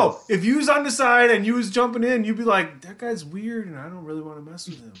fuck though. If you was on the side and you was jumping in, you'd be like, that guy's weird and I don't really want to mess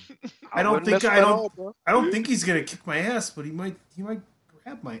with him. I don't think he's gonna kick my ass, but he might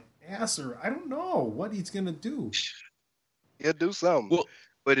grab my ass, or I don't know what he's gonna do. He'll do something. Well,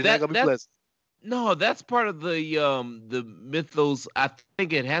 but it's not gonna be pleasant. No, that's part of the mythos. I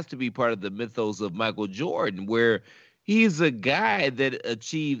think it has to be part of the mythos of Michael Jordan, where he's a guy that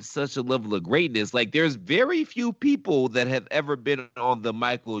achieved such a level of greatness. Like, there's very few people that have ever been on the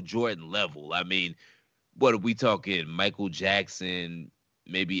Michael Jordan level. I mean, what are we talking? Michael Jackson,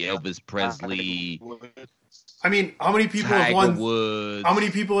 maybe Elvis Presley. I mean, how many people have won? Woods. How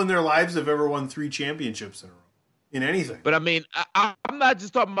many people in their lives have ever won 3 championships in a row? In anything. But I mean, I'm not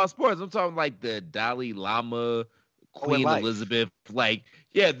just talking about sports. I'm talking like the Dalai Lama, Queen Elizabeth. Like,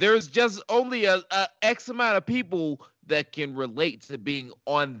 yeah, there's just only a X amount of people that can relate to being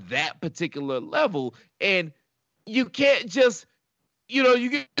on that particular level. And you can't just, you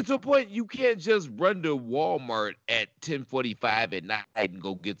get to a point you can't just run to Walmart at 10:45 at night and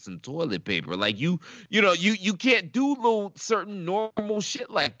go get some toilet paper. Like you can't do little certain normal shit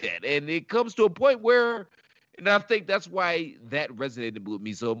like that. And it comes to a point where, and I think that's why that resonated with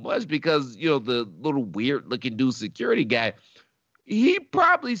me so much, because the little weird looking dude security guy, he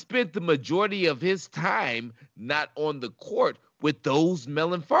probably spent the majority of his time not on the court with those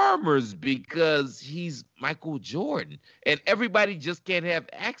melon farmers because he's Michael Jordan. And everybody just can't have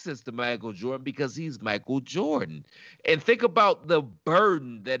access to Michael Jordan because he's Michael Jordan. And think about the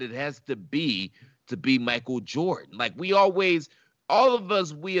burden that it has to be Michael Jordan. Like all of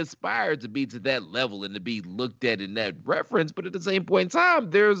us, we aspire to be to that level and to be looked at in that reference. But at the same point in time,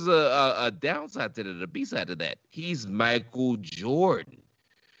 there's a downside to that, a B-side to that. He's Michael Jordan.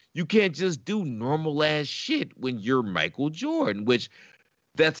 You can't just do normal ass shit when you're Michael Jordan, which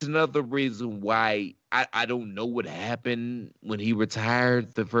that's another reason why I don't know what happened when he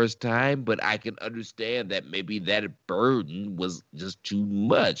retired the first time, but I can understand that maybe that burden was just too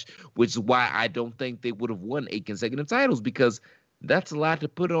much, which is why I don't think they would have won 8 consecutive titles, because that's a lot to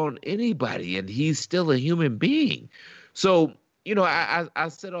put on anybody, and he's still a human being. So, I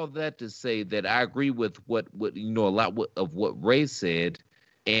said all that to say that I agree with what a lot of what Ray said.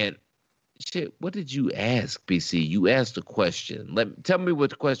 And shit, what did you ask, PC? You asked a question. Tell me what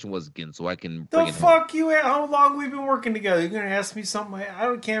the question was again, so I can bring it home. How long we've been working together? You're gonna ask me something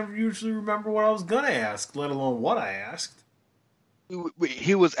I can't usually remember what I was gonna ask, let alone what I asked.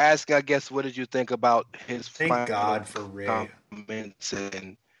 He was asking, I guess, what did you think about his Thank God for Ray. Comments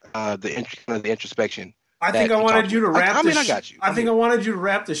and the introspection? I think I wanted you to wrap. I got you. I think I wanted you to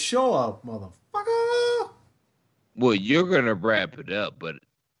wrap the show up, motherfucker. Well, you're gonna wrap it up, but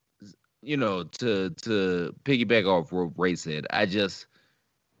to piggyback off what Ray said,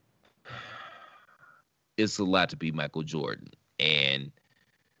 it's a lot to be Michael Jordan, and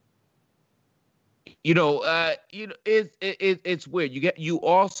it's weird. You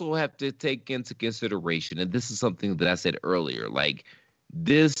also have to take into consideration, and this is something that I said earlier, like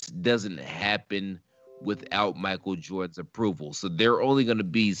this doesn't happen without Michael Jordan's approval. So they're only going to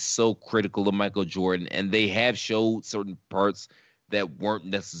be so critical of Michael Jordan, and they have showed certain parts that weren't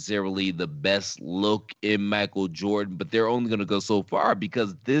necessarily the best look in Michael Jordan, but they're only going to go so far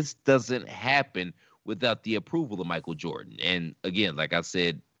because this doesn't happen without the approval of Michael Jordan. And again, like I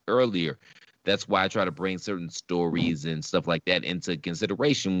said earlier, that's why I try to bring certain stories and stuff like that into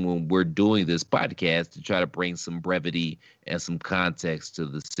consideration when we're doing this podcast, to try to bring some brevity and some context to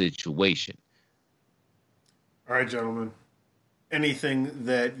the situation. All right, gentlemen. Anything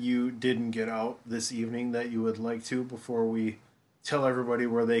that you didn't get out this evening that you would like to before we tell everybody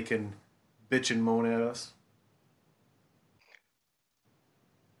where they can bitch and moan at us?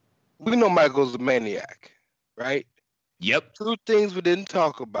 We know Michael's a maniac, right? Yep. 2 things we didn't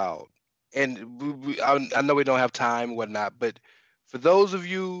talk about. And I know we don't have time and whatnot, but for those of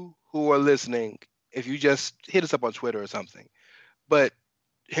you who are listening, if you just hit us up on Twitter or something, but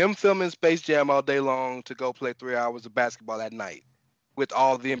him filming Space Jam all day long to go play 3 hours of basketball at night with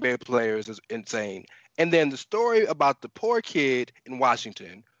all the NBA players is insane. And then the story about the poor kid in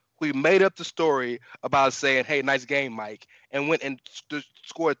Washington who made up the story about saying, hey, nice game, Mike, and went and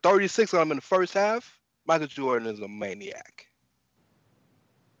scored 36 on him in the first half. Michael Jordan is a maniac.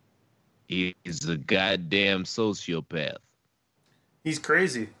 He's a goddamn sociopath. He's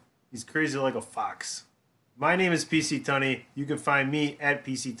crazy. He's crazy like a fox. My name is PC Tunney. You can find me at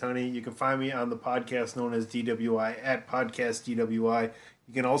PC Tunney. You can find me on the podcast known as DWI at Podcast DWI.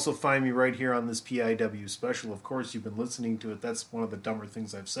 You can also find me right here on this PiW special. Of course, you've been listening to it. That's one of the dumber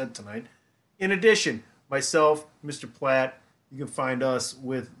things I've said tonight. In addition, myself, Mr. Platt, you can find us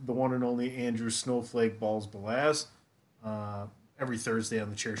with the one and only Andrew Snowflake Balls Balaz every Thursday on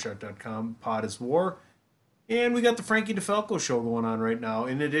the Chairshot.com. Pod is War. And we got the Frankie DeFalco show going on right now.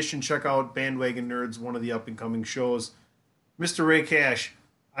 In addition, check out Bandwagon Nerds, one of the up-and-coming shows. Mr. Rey Ca,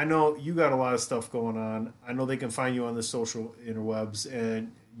 I know you got a lot of stuff going on. I know they can find you on the social interwebs,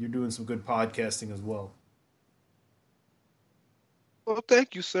 and you're doing some good podcasting as well. Well,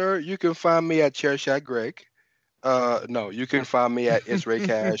 thank you, sir. You can find me at Chairshot Greg. No, you can find me at It's Rey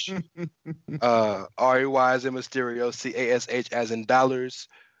Cash. REY as in Mysterio, CASH as in dollars.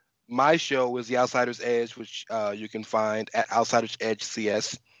 My show is The Outsider's Edge, which you can find at Outsider's Edge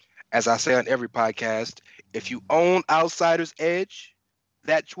CS. As I say on every podcast, if you own Outsider's Edge,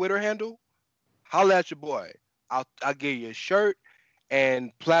 that Twitter handle, holla at your boy. I'll give you a shirt,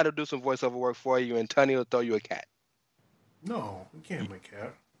 and Platt will do some voiceover work for you, and Tunney will throw you a cat. No, we can't have a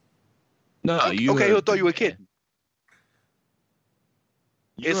cat. No, okay, he'll throw you a kitten.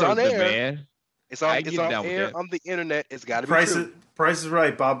 It's on air. Man. It's on. I It's get on down with air that. on the internet. It's got to be Price true. Price is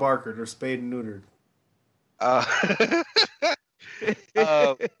Right. Bob Barker. They're spayed and neutered.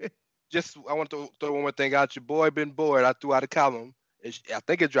 Just I want to throw one more thing out. Your boy been bored. I threw out a column. I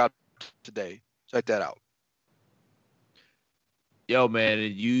think it dropped today. Check that out. Yo, man,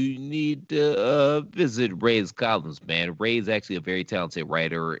 you need to visit Ray's columns, man. Ray's actually a very talented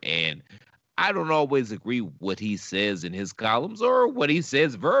writer, and I don't always agree with what he says in his columns or what he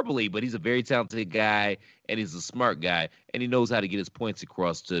says verbally, but he's a very talented guy, and he's a smart guy, and he knows how to get his points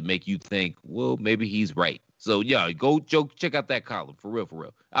across to make you think, well, maybe he's right. So yeah, go check out that column for real, for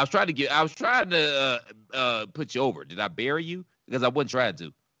real. I was trying to put you over. Did I bury you? Because I wasn't trying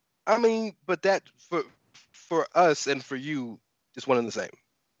to. I mean, but that for us and for you, it's one and the same.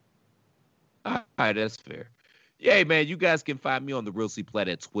 All right, that's fair. Yeah, man, you guys can find me on the Real C Platt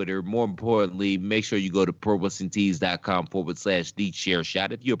at Twitter. More importantly, make sure you go to ProWrestlingTees.com/the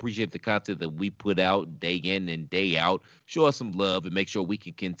Chairshot. If you appreciate the content that we put out day in and day out, show us some love and make sure we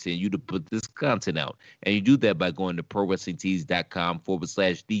can continue to put this content out. And you do that by going to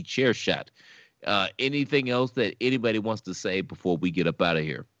ProWrestlingTees.com/the Chairshot. Anything else that anybody wants to say before we get up out of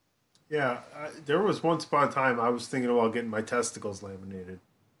here? Yeah, there was once upon a time I was thinking about getting my testicles laminated.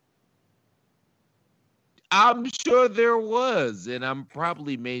 I'm sure there was, and I'm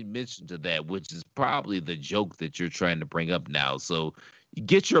probably made mention to that, which is probably the joke that you're trying to bring up now. So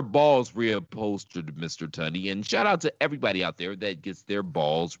get your balls reupholstered, Mr. Tunney, and shout out to everybody out there that gets their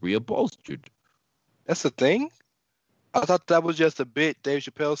balls reupholstered. That's a thing? I thought that was just a bit Dave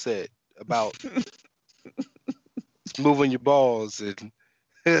Chappelle said about moving your balls and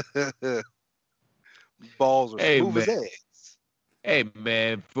balls are smooth as eggs. Hey,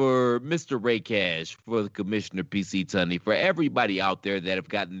 man, for Mr. Rey Ca, for the Commissioner PC Tunney, for everybody out there that have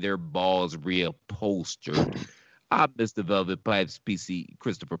gotten their balls reupholstered, I'm Mr. Velvet Pipes, PC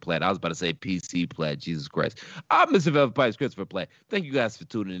Christopher Platt. I was about to say PC Platt, Jesus Christ. I'm Mr. Velvet Pipes, Christopher Platt. Thank you guys for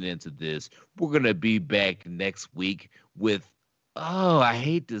tuning into this. We're going to be back next week with, I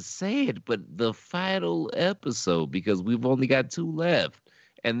hate to say it, but the final episode because we've only got 2 left,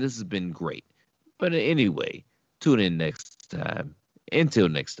 and this has been great. But anyway, tune in next time. Until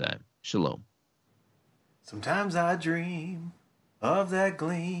next time, shalom. Sometimes I dream of that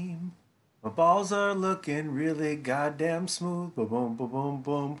gleam. My balls are looking really goddamn smooth. Boom, boom, boom, boom,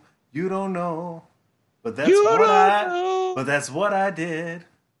 boom. You don't know, but that's what I did.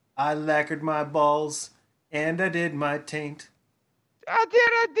 I lacquered my balls and I did my taint. I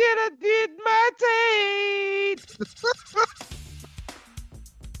did my taint.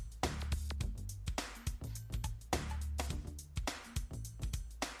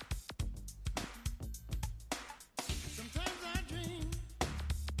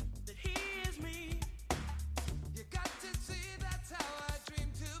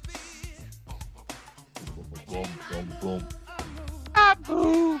 Boom, boom, boom. I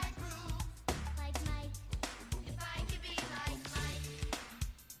move.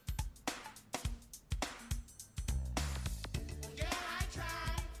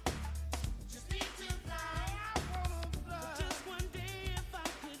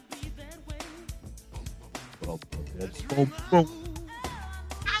 Boom, boom, boom.